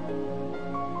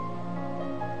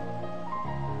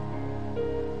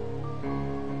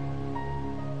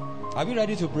 Are we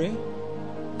ready to pray?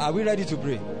 Are we ready to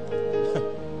pray?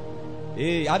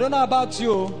 Hey, I don't know about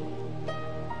you,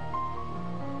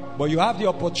 but you have the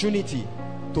opportunity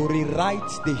to rewrite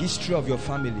the history of your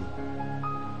family.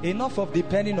 Enough of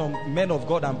depending on men of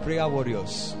God and prayer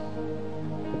warriors.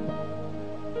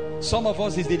 Some of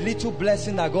us, is the little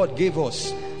blessing that God gave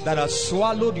us that has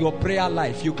swallowed your prayer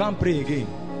life. You can't pray again.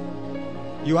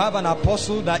 You have an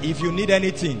apostle that if you need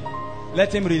anything,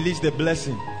 let him release the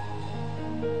blessing.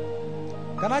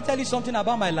 Can I tell you something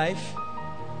about my life?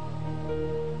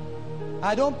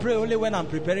 I don't pray only when I'm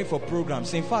preparing for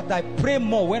programs. In fact, I pray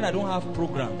more when I don't have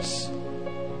programs.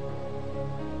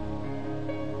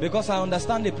 Because I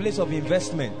understand the place of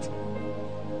investment.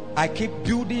 I keep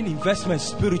building investment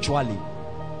spiritually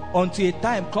until a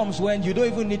time comes when you don't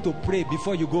even need to pray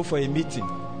before you go for a meeting.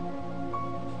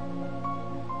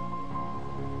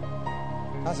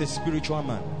 That's a spiritual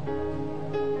man.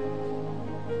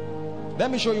 Let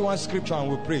me show you one scripture and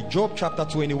we'll pray. Job chapter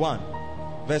 21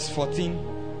 verse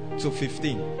 14 to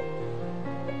 15.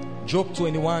 Job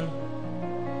 21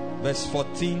 verse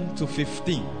 14 to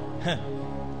 15.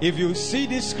 If you see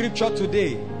this scripture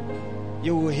today,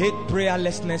 you will hate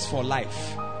prayerlessness for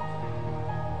life.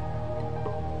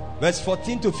 Verse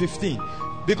 14 to 15.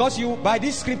 Because you, by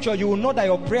this scripture, you will know that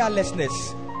your prayerlessness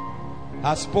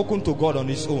has spoken to God on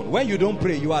his own. When you don't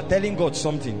pray, you are telling God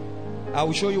something. I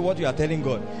will show you what you are telling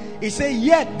God. He said,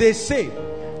 yet they say,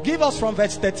 give us from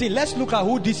verse 13. Let's look at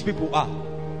who these people are.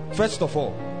 First of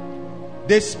all,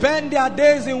 they spend their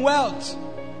days in wealth,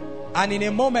 and in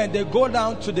a moment they go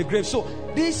down to the grave. So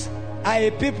these are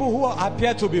a people who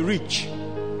appear to be rich,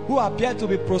 who appear to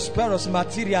be prosperous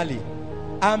materially,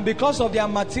 and because of their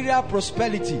material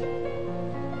prosperity,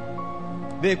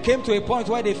 they came to a point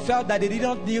where they felt that they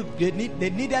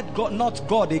needed God, not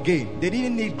God again. They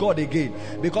didn't need God again,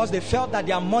 because they felt that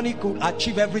their money could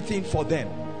achieve everything for them.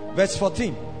 Verse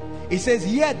 14, it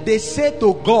says, yet they say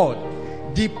to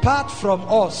God, depart from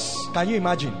us. Can you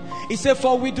imagine? He said,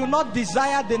 for we do not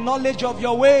desire the knowledge of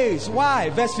your ways. Why?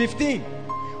 Verse 15,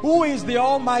 who is the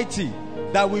Almighty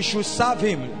that we should serve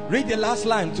him? Read the last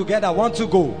line together. 1 to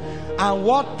go. And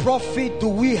what profit do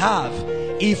we have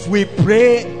if we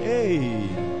pray? Hey,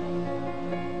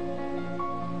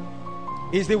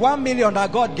 it's the 1 million that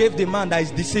God gave the man that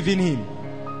is deceiving him,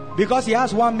 because he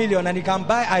has 1 million and he can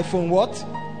buy iPhone what?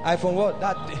 iPhone what?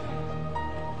 That.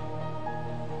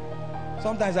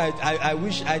 Sometimes I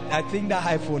wish, I think that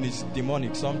iPhone is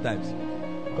demonic sometimes,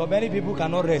 because many people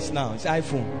cannot rest now. It's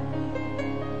iPhone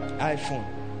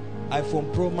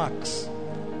Pro Max,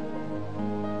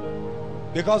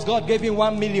 because God gave him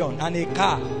 1 million and a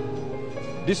car.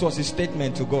 This was his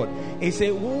statement to God. He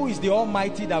said, who is the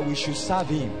Almighty that we should serve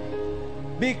him?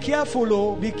 Be careful,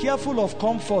 oh, be careful of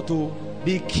comfort, oh,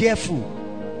 be careful.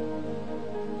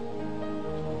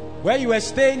 Where you were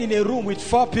staying in a room with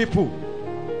 4 people,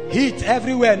 heat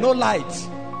everywhere, no light,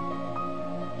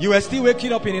 you were still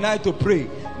waking up in the night to pray.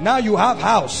 Now you have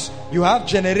house, you have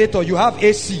generator, you have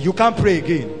AC, you can't pray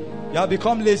again. You have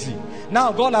become lazy.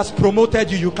 Now God has promoted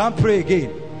you, you can't pray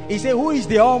again. He said, who is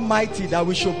the Almighty that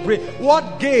we should pray?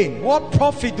 What gain, what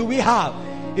profit do we have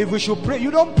if we should pray?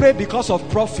 You don't pray because of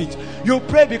profit. You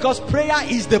pray because prayer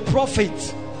is the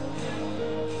profit.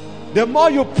 The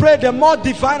more you pray, the more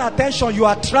divine attention you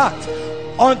attract,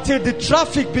 until the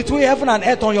traffic between heaven and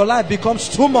earth on your life becomes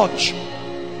too much.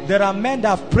 There are men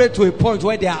that have prayed to a point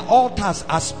where their altars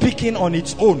are speaking on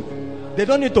its own. They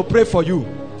don't need to pray for you.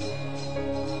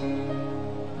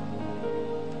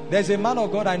 There's a man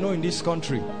of God I know in this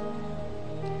country.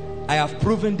 I have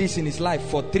proven this in his life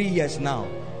for 3 years now.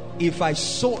 If I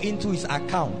sow into his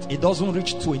account, it doesn't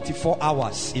reach 24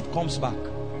 hours, it comes back.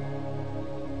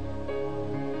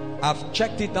 I've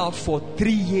checked it out for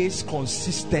 3 years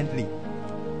consistently.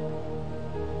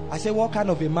 I said, what kind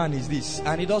of a man is this?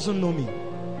 And he doesn't know me.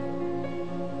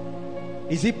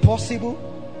 Is it possible?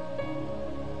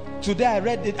 Today I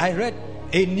read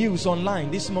a news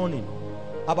online this morning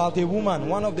about a woman,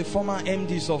 one of the former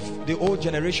MDs of the old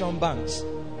generation banks.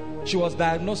 She was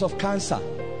diagnosed of cancer.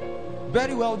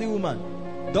 Very wealthy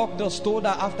woman. Doctors told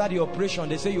her after the operation,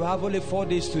 they say you have only 4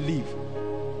 days to live.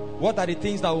 What are the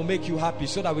things that will make you happy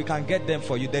so that we can get them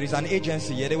for you? There is an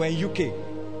agency here. They were in UK.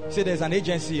 Say there's an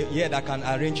agency here that can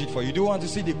arrange it for you. Do you want to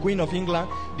see the Queen of England?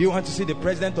 Do you want to see the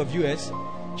President of US?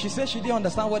 She said she didn't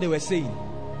understand what they were saying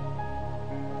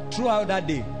throughout that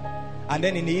day. And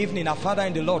then in the evening, her father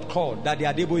in the Lord called, Daddy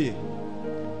Adeboye.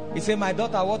 He said, my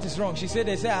daughter, what is wrong? She said,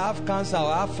 they say I have cancer,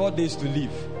 I have 4 days to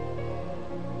live.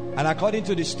 And according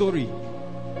to the story,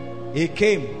 he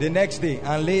came the next day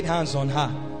and laid hands on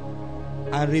her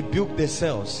and rebuked the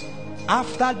cells.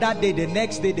 After that day, the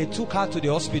next day, they took her to the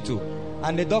hospital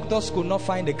And the doctors could not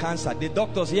find the cancer. The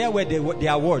doctors, here were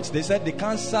their words. They said the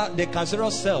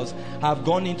cancerous cells have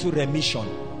gone into remission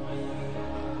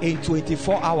in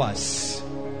 24 hours.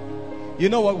 You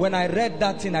know what? When I read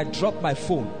that thing, I dropped my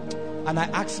phone and I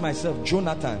asked myself,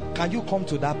 Jonathan, can you come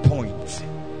to that point?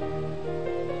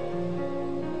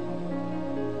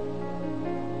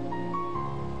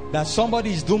 That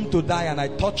somebody is doomed to die, and I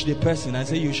touch the person and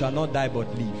say, you shall not die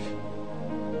but live.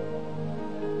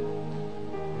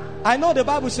 I know the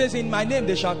Bible says, in my name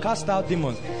they shall cast out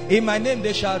demons. In my name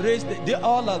they shall raise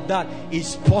all of that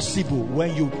is possible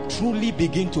when you truly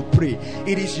begin to pray.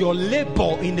 It is your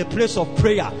labor in the place of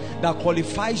prayer that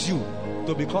qualifies you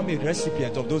to become a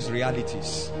recipient of those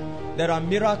realities. There are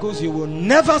miracles you will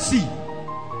never see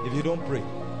if you don't pray.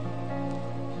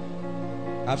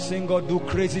 I've seen God do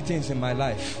crazy things in my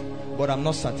life, but I'm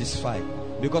not satisfied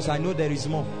because I know there is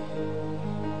more.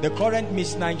 The current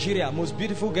Miss Nigeria, most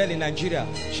beautiful girl in Nigeria,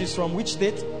 she's from which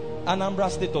state? Anambra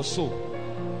State or so.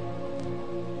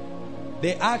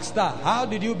 They asked her, how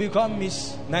did you become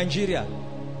Miss Nigeria?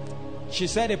 She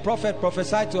said a prophet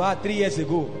prophesied to her 3 years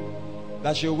ago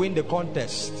that she'll win the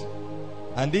contest.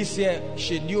 And this year,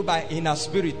 she knew in her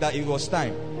spirit that it was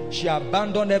time. She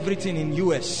abandoned everything in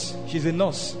US. She's a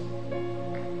nurse.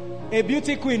 A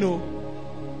beauty queen. Oh.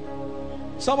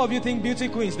 Some of you think beauty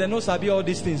queens, they know sabi all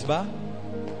these things, ba?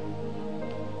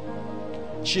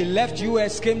 She left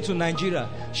US, came to Nigeria.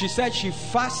 She said she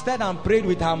fasted and prayed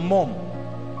with her mom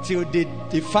till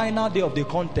the final day of the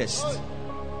contest.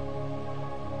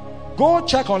 Go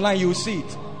check online, you'll see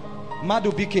it.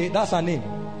 Madu Bike, that's her name.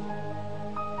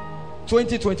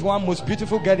 2021 most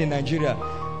beautiful girl in Nigeria.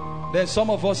 There's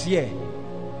some of us here.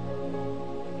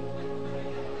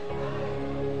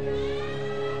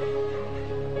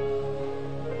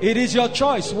 It is your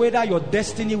choice whether your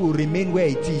destiny will remain where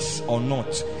it is or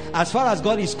not. As far as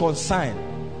God is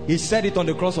concerned, He said it on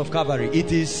the cross of Calvary.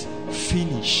 It is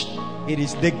finished. It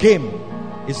is the game.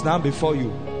 It's now before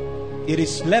you. It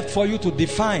is left for you to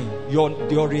define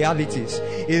your realities.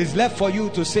 It is left for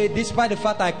you to say, despite the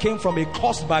fact I came from a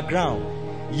cursed background,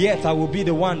 yet I will be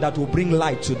the one that will bring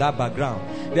light to that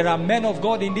background. There are men of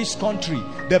God in this country.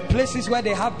 The places where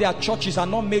they have their churches are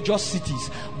not major cities,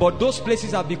 but those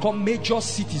places have become major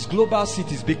cities, global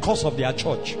cities, because of their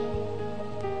church.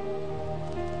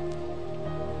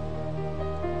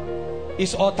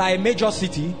 Is Ota a major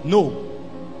city? No.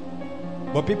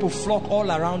 But people flock all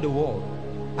around the world.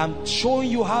 I'm showing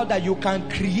you how that you can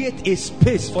create a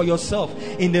space for yourself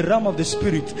in the realm of the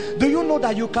spirit. Do you know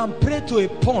that you can pray to a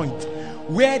point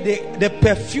where the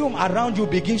perfume around you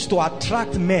begins to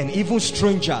attract men, even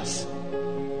strangers?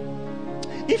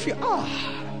 If you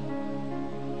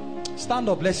stand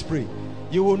up, let's pray.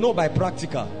 You will know by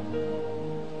practical.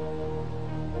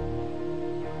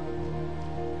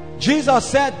 Jesus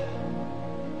said,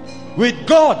 with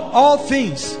God all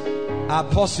things are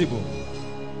possible.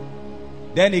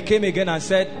 Then he came again and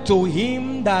said, to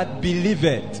him that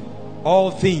believeth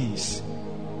all things.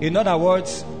 In other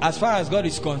words, as far as God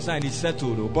is concerned, it's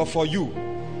settled. But for you,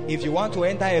 if you want to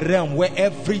enter a realm where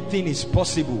everything is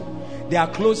possible, they are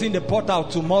closing the portal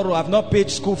tomorrow. I've not paid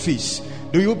school fees.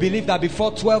 Do you believe that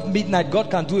before 12 midnight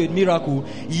God can do a miracle?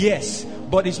 Yes.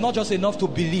 But it's not just enough to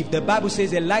believe. The Bible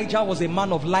says Elijah was a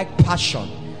man of like passion.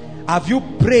 Have you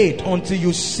prayed until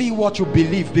you see what you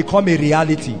believe become a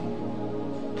reality?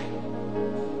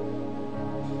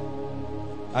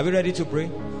 Are we ready to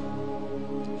pray?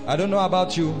 I don't know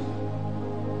about you,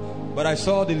 but I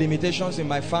saw the limitations in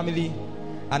my family,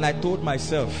 and I told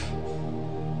myself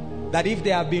that if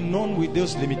they have been known with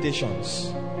those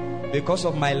limitations, because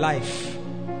of my life,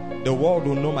 the world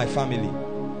will know my family.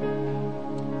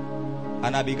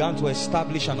 And I began to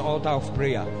establish an altar of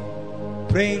prayer,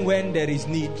 praying when there is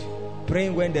need,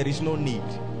 praying when there is no need,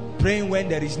 praying when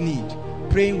there is need,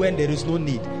 praying when there is no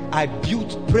need. I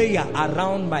built prayer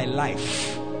around my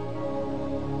life.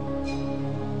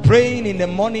 Praying in the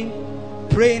morning,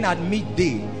 praying at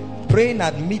midday, praying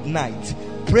at midnight,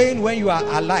 praying when you are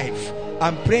alive,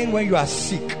 and praying when you are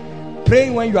sick,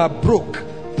 praying when you are broke,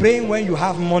 praying when you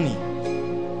have money.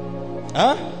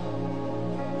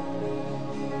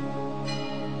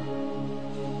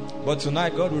 But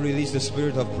tonight God will release the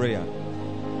spirit of prayer.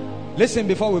 Listen,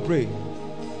 before we pray,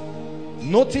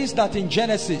 notice that in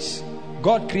Genesis,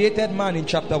 God created man in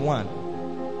chapter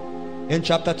 1. In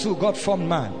chapter 2, God formed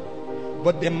man.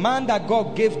 But the man that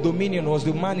God gave dominion was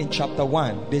the man in chapter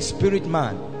 1, the spirit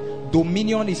man.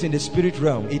 Dominion is in the spirit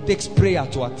realm. It takes prayer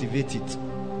to activate it.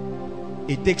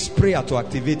 It takes prayer to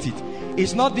activate it.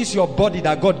 It's not this your body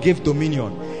that God gave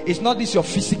dominion. It's not this your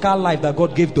physical life that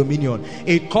God gave dominion.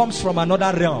 It comes from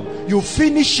another realm. You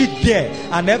finish it there,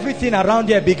 and everything around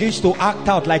there begins to act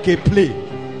out like a play.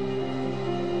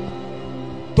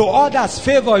 To others,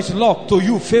 favor is luck. To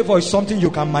you, favor is something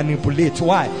you can manipulate.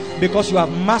 Why? Because you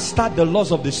have mastered the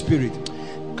laws of the Spirit.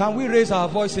 Can we raise our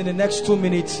voice in the next 2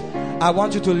 minutes? I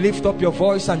want you to lift up your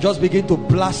voice and just begin to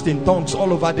blast in tongues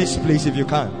all over this place if you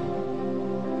can.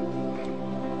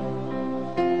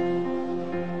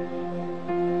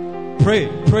 Pray,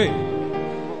 pray,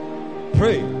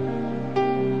 pray,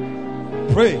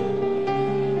 pray.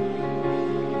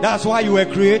 That's why you were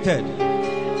created.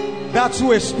 That's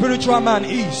who a spiritual man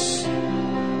is.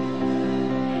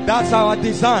 That's our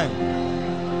design.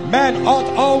 Men ought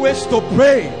always to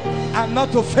pray and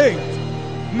not to faint.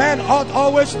 Men ought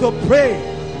always to pray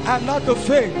and not to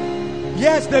faint.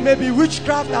 Yes, there may be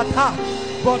witchcraft attack,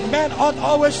 but men ought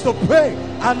always to pray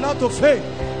and not to faint.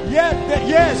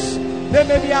 Yes, there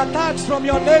may be attacks from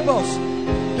your neighbors.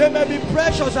 There may be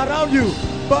pressures around you,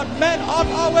 but men ought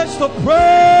always to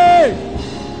pray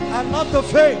and not to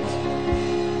faint.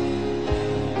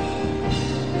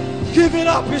 Giving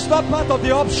up is not part of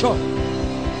the option.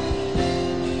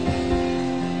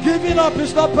 Giving up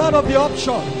is not part of the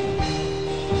option.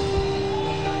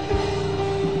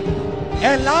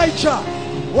 Elijah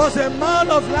was a man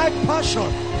of like passion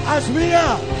as we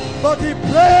are, but he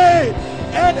prayed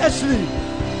earnestly.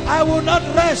 I will not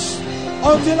rest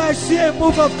until I see a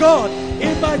move of God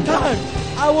in my time.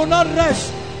 I will not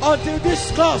rest until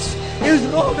this curse is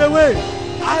rolled away.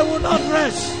 I will not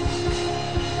rest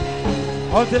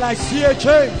until I see a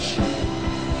change.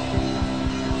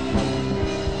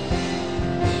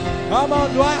 Come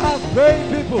on, do I have praying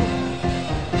people?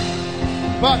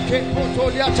 But if you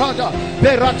pray,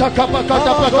 there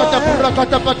is a shift. If you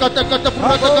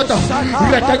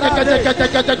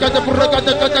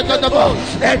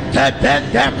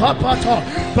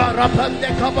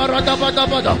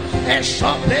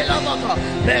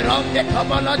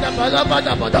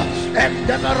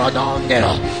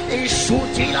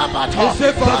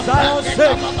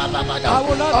there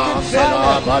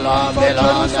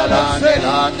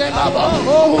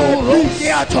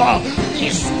is a change.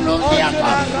 If you pray, there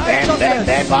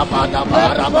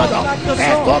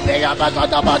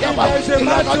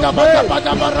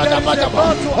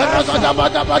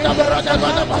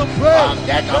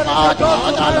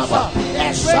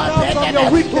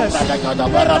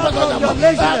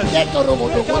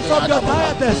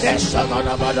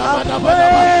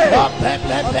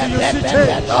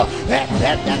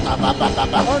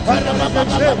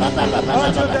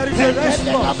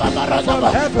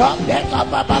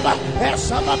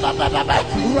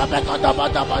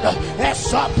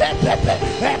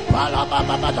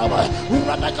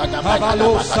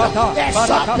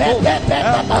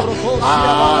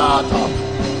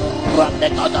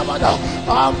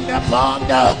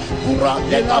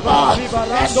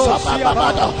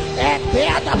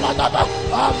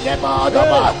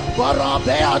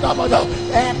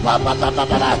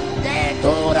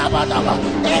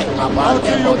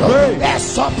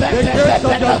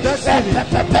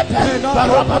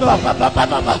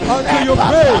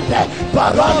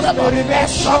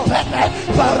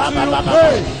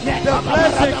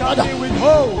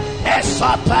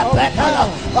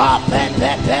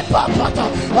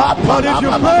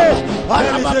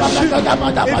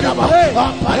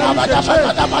is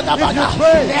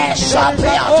an opening.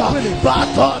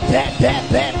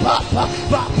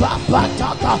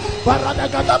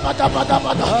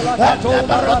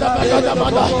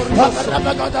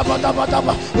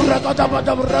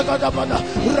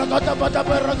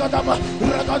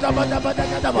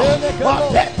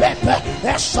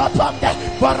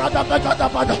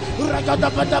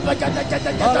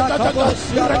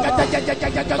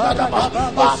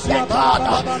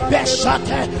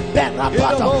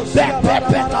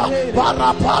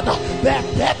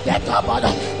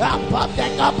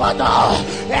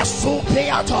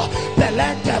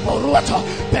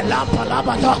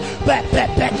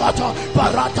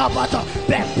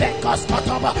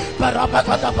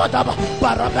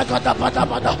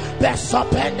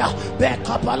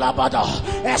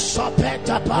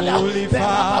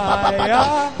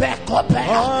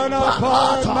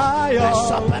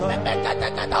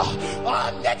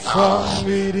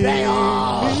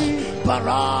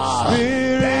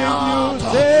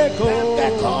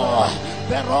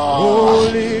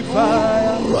 Holy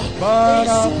fire, burn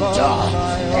upon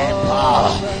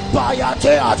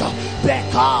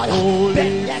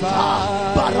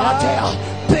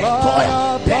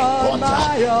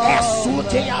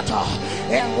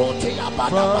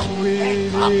From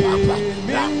within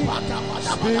me,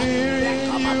 Spirit,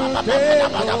 you take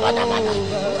over.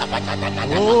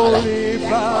 Holy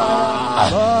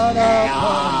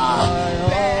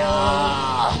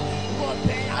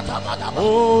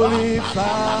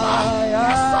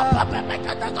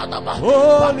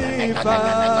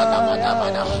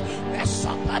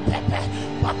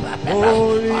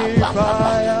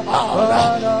fire,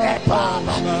 burn upon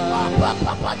my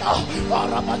heart.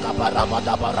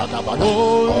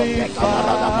 Holy fire, holy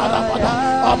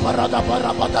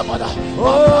fire.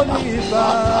 Holy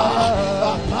fire,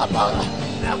 burn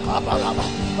upon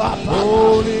my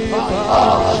holy fire,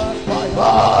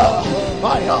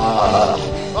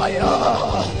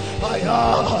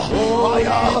 holy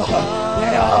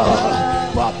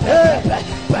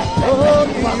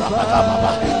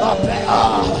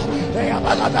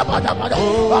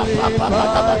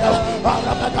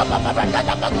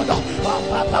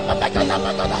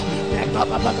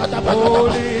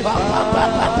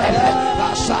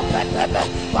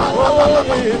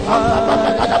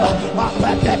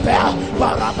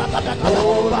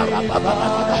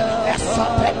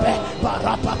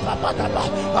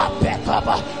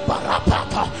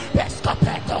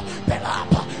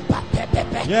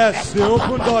Yes, the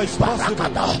open door is possible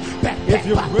if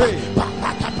you pray.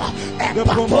 The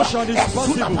promotion is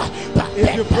possible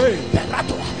if you pray.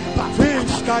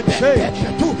 Things can change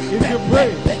if you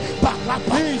pray.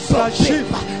 Things can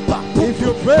shift if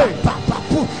you pray.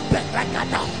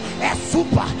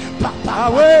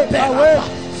 Away, away,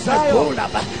 Zion.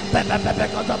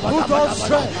 Put on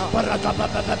strength.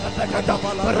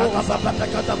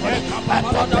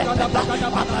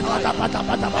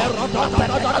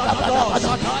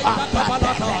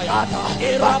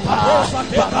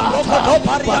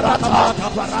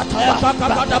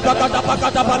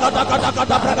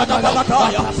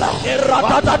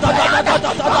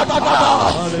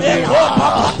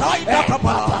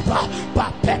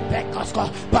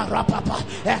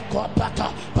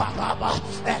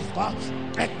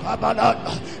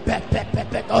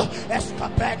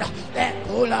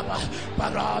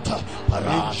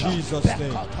 In Jesus'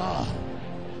 name.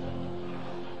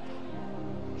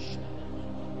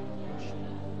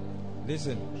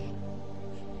 Listen,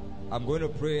 I'm going to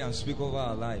pray and speak over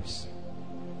our lives,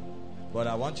 but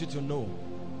I want you to know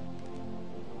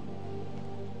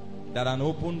that an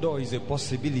open door is a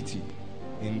possibility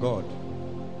in God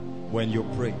when you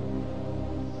pray.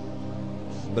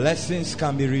 Blessings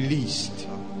can be released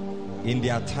in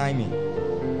their timing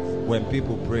when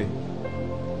people pray.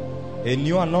 A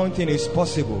new anointing is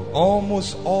possible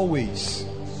almost always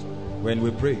when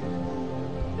we pray.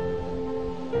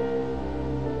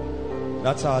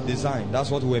 That's our design. That's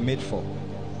what we're made for.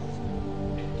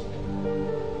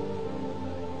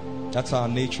 That's our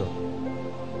nature.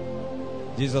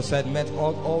 Jesus said, "Men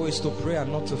ought always to pray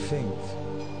and not to faint."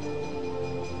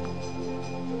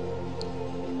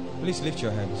 Please lift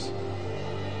your hands.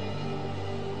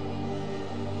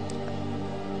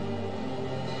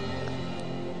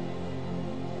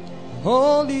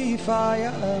 Holy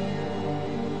fire,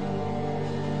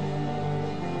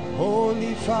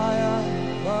 holy fire,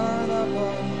 burn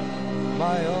upon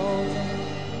my altar.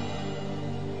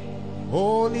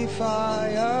 Holy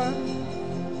fire,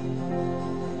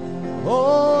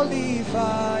 holy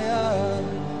fire,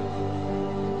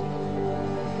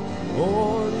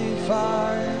 holy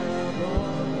fire.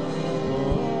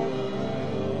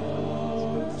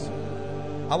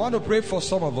 I want to pray for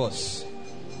some of us.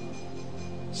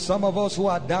 Some of us who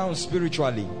are down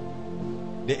spiritually.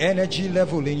 The energy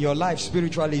level in your life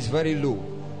spiritually is very low.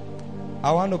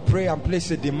 I want to pray and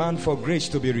place a demand for grace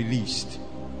to be released.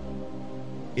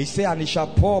 He said, "And he shall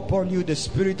pour upon you the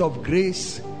spirit of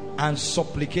grace and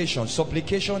supplication."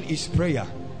 Supplication is prayer.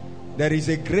 There is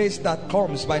a grace that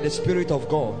comes by the Spirit of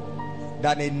God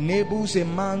that enables a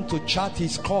man to chart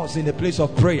his course in the place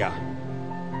of prayer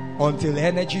until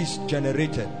energy is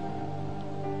generated.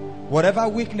 Whatever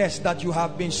weakness that you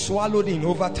have been swallowed in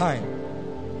over time,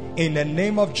 in the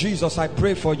name of Jesus, I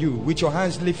pray for you with your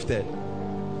hands lifted.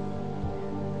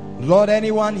 Lord,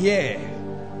 anyone here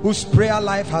whose prayer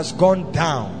life has gone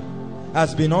down,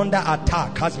 has been under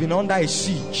attack, has been under a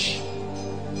siege,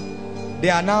 they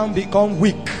are now become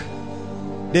weak.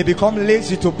 They become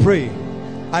lazy to pray,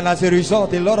 and as a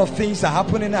result, a lot of things are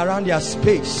happening around their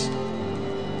space.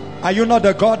 Are you not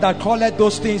the God that calleth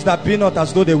those things that be not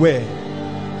as though they were?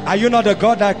 Are you not the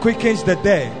God that quickens the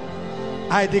dead?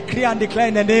 I decree and declare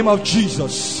in the name of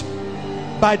Jesus,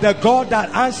 by the God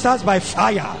that answers by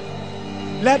fire,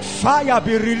 let fire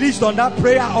be released on that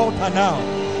prayer altar now.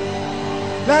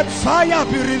 Let fire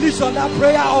be released on that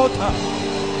prayer altar.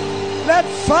 Let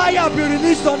fire be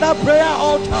released on that prayer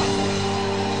altar.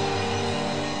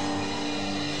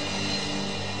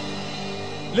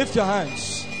 Lift your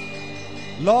hands.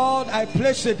 Lord, I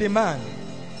place a demand.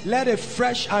 Let a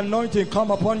fresh anointing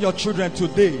come upon your children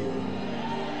today.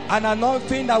 An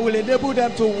anointing that will enable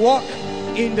them to walk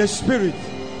in the Spirit.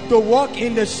 To walk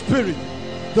in the Spirit.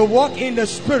 To walk in the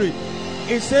Spirit.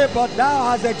 He said, but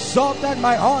thou hast exalted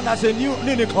my horn as a new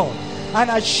unicorn, and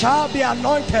I shall be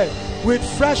anointed with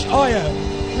fresh oil.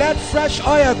 Let fresh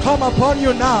oil come upon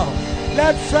you now.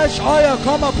 Let fresh oil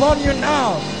come upon you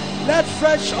now. Let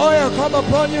fresh oil come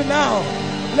upon you now.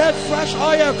 Let fresh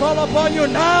oil come upon you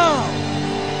now.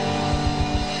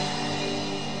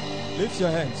 Lift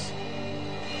your hands.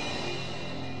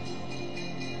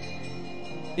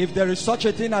 If there is such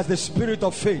a thing as the spirit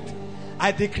of faith,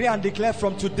 I decree and declare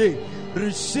from today,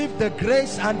 receive the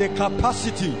grace and the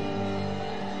capacity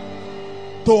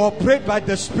to operate by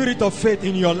the spirit of faith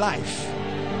in your life.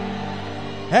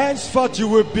 Henceforth you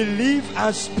will believe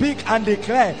and speak and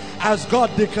declare as God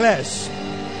declares.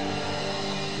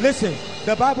 Listen,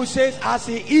 the Bible says, as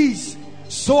He is,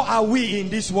 so are we in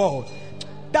this world.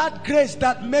 That grace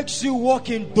that makes you walk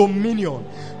in dominion,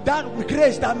 that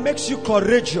grace that makes you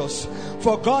courageous.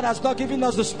 For God has not given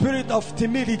us the spirit of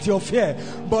timidity or fear,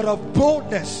 but of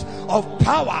boldness, of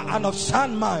power, and of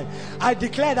sound mind. I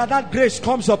declare that that grace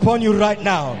comes upon you right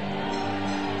now.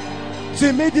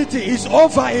 Timidity is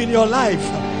over in your life.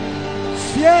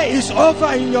 Fear is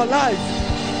over in your life.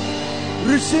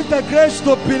 Receive the grace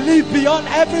to believe beyond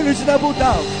every reasonable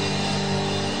doubt.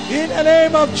 In the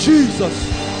name of Jesus.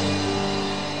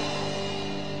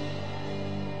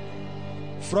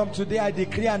 From today I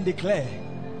decree and declare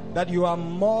that you are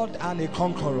more than a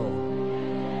conqueror.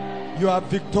 You are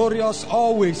victorious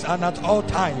always and at all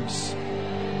times.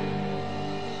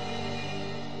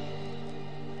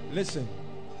 Listen,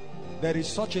 there is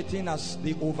such a thing as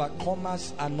the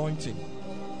overcomer's anointing.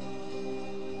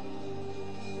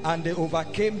 And they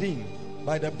overcame him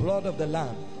by the blood of the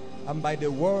Lamb and by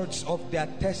the words of their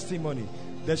testimony.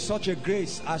 There's such a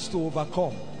grace as to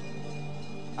overcome.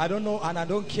 I don't know and I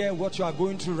don't care what you are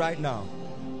going through right now,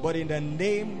 but in the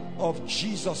name of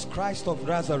Jesus Christ of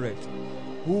Nazareth,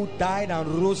 who died and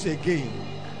rose again,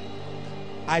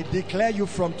 I declare you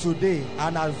from today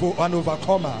an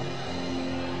overcomer.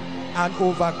 An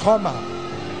overcomer.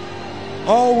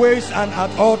 Always and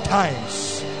at all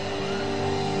times.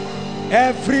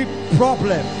 Every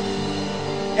problem,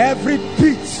 every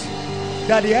pit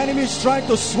that the enemy is trying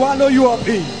to swallow you up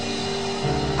in,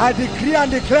 I decree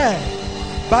and declare,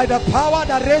 by the power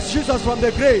that raised Jesus from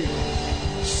the grave,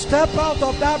 step out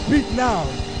of that pit now.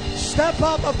 Step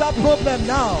out of that problem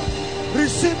now.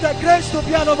 Receive the grace to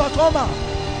be an overcomer.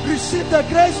 Receive the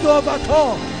grace to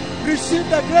overcome. Receive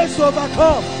the grace to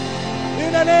overcome.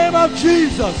 In the name of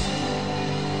Jesus.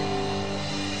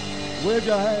 Wave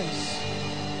your hands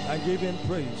and give Him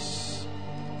praise.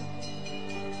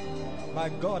 My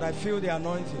God, I feel the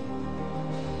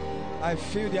anointing. I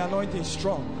feel the anointing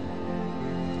strong.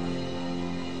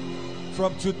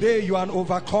 From today you are an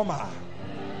overcomer.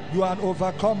 You are an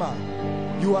overcomer.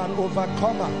 You are an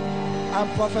overcomer. I'm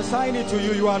prophesying it to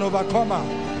you. You are an overcomer.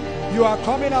 You are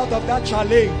coming out of that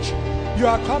challenge. You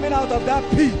are coming out of that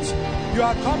pit. You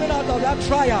are coming out of that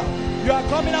trial. You are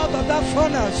coming out of that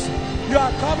furnace. You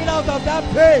are coming out of that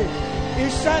pain. He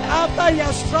said, after He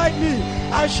has tried me,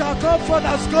 I shall come forth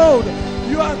as gold.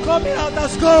 You are coming out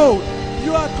as gold.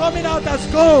 You are coming out as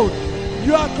gold.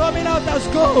 You are coming out as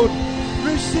gold.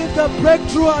 Receive the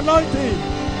breakthrough anointing.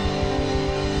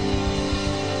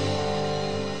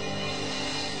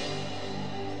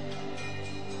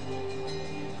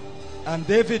 And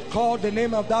David called the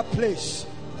name of that place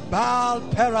Baal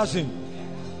Perazim.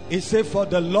 He said, for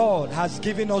the Lord has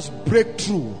given us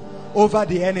breakthrough over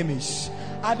the enemies.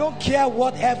 I don't care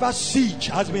whatever siege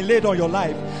has been laid on your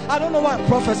life. I don't know why I'm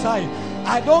prophesying.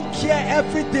 I don't care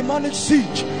every demonic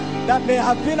siege that may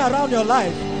have been around your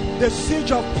life. The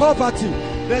siege of poverty,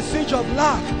 the siege of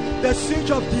lack, the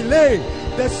siege of delay,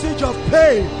 the siege of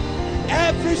pain.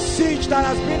 Every siege that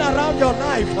has been around your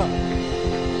life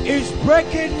is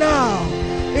breaking now.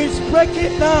 It's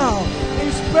breaking now.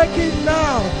 It's breaking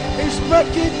now. It's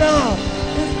breaking now.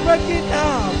 It's breaking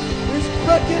now. It's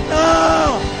breaking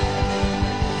now.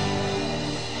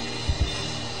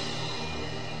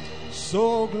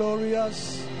 So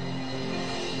glorious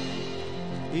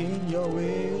in your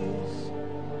ways.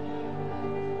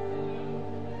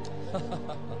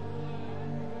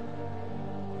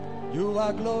 You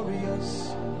are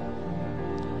glorious,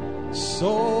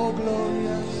 so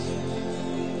glorious.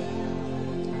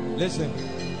 Listen,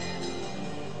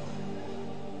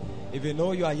 if you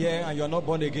know you are here and you are not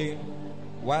born again,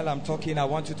 While I'm talking, I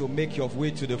want you to make your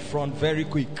way to the front very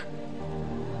quick.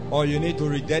 Or you need to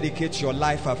rededicate your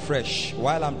life afresh.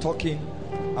 While I'm talking,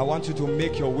 I want you to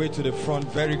make your way to the front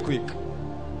very quick.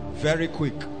 Very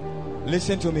quick.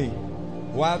 Listen to me.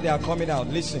 While they are coming out,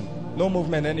 listen. No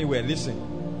movement anywhere. Listen.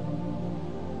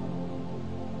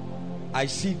 I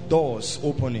see doors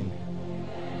opening.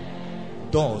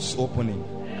 Doors opening.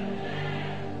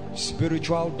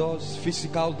 Spiritual doors,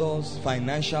 physical doors,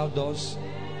 financial doors,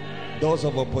 doors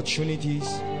of opportunities.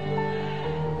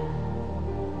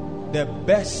 The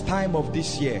best time of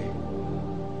this year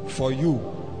for you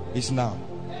is now.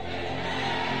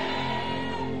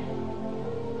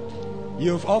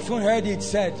 You've often heard it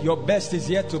said, your best is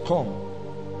yet to come.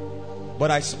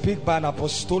 But I speak by an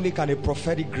apostolic and a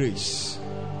prophetic grace.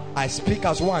 I speak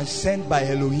as one sent by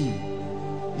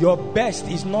Elohim. Your best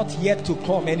is not yet to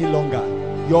come any longer.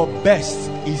 Your best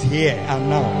is here and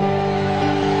now.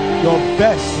 Your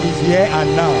best is here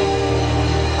and now.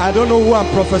 I don't know who I'm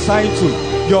prophesying to.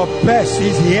 Your best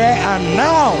is here and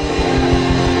now.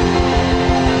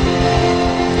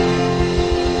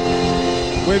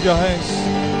 Wave your hands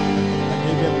and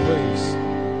give him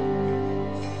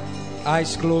praise.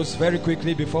 Eyes closed very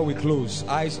quickly before we close.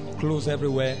 Eyes closed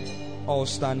everywhere. All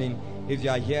standing. If you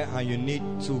are here and you need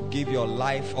to give your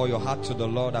life or your heart to the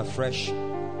Lord afresh,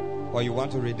 or you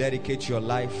want to rededicate your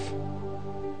life,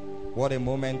 what a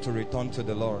moment to return to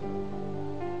the Lord.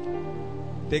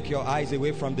 Take your eyes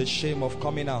away from the shame of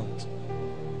coming out.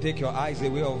 Take your eyes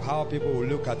away of how people will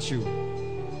look at you.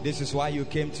 This is why you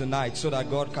came tonight, so that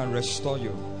God can restore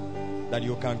you, that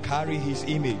you can carry His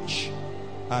image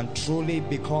and truly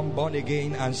become born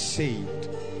again and saved.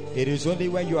 It is only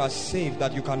when you are saved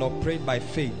that you can operate by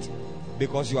faith,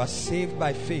 because you are saved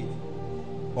by faith.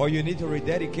 Or you need to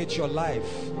rededicate your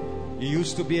life. You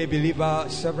used to be a believer,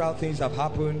 several things have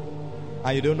happened,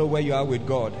 and you don't know where you are with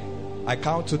God. I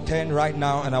count to 10 right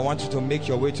now, and I want you to make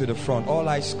your way to the front. All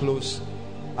eyes closed.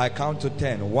 I count to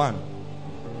 10. 1,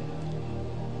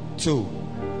 2,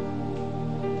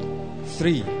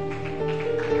 3,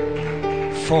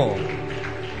 4,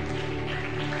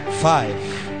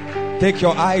 5. Take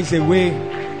your eyes away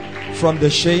from the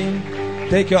shame.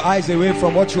 Take your eyes away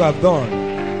from what you have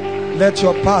done. Let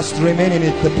your past remain in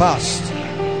the past.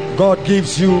 God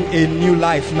gives you a new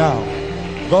life now.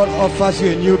 God offers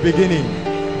you a new beginning.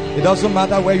 It doesn't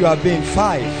matter where you have been.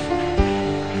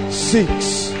 5,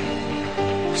 6,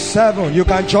 7. You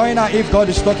can join her if God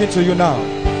is talking to you now.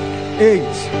 8,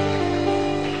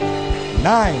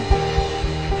 9,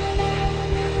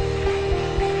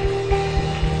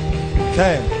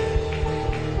 10.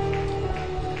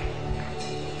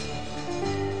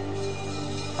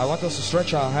 I want us to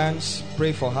stretch our hands,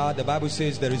 pray for her. The Bible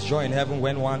says there is joy in heaven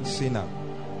when one sinner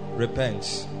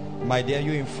repents. My dear,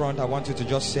 you in front, I want you to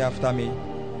just say after me.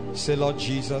 Say, Lord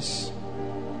Jesus,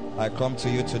 I come to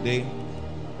you today.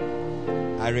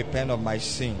 I repent of my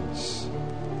sins.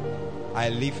 I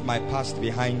leave my past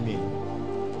behind me,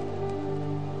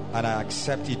 and I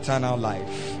accept eternal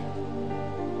life.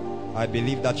 I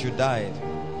believe that you died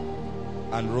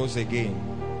and rose again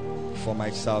for my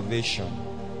salvation.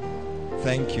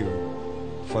 Thank you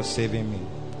for saving me.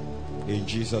 In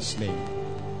Jesus' name.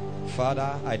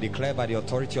 Father, I declare by the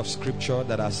authority of Scripture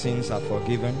that our sins are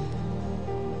forgiven.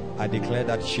 I declare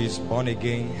that she is born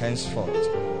again henceforth.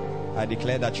 I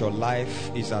declare that your life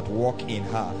is at work in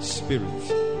her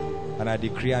spirit. And I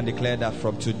decree and declare that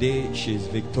from today she is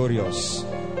victorious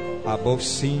above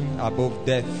sin, above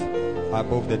death,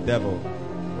 above the devil.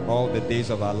 All the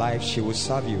days of her life she will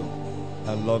serve you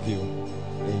and love you.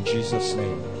 In Jesus'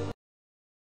 name.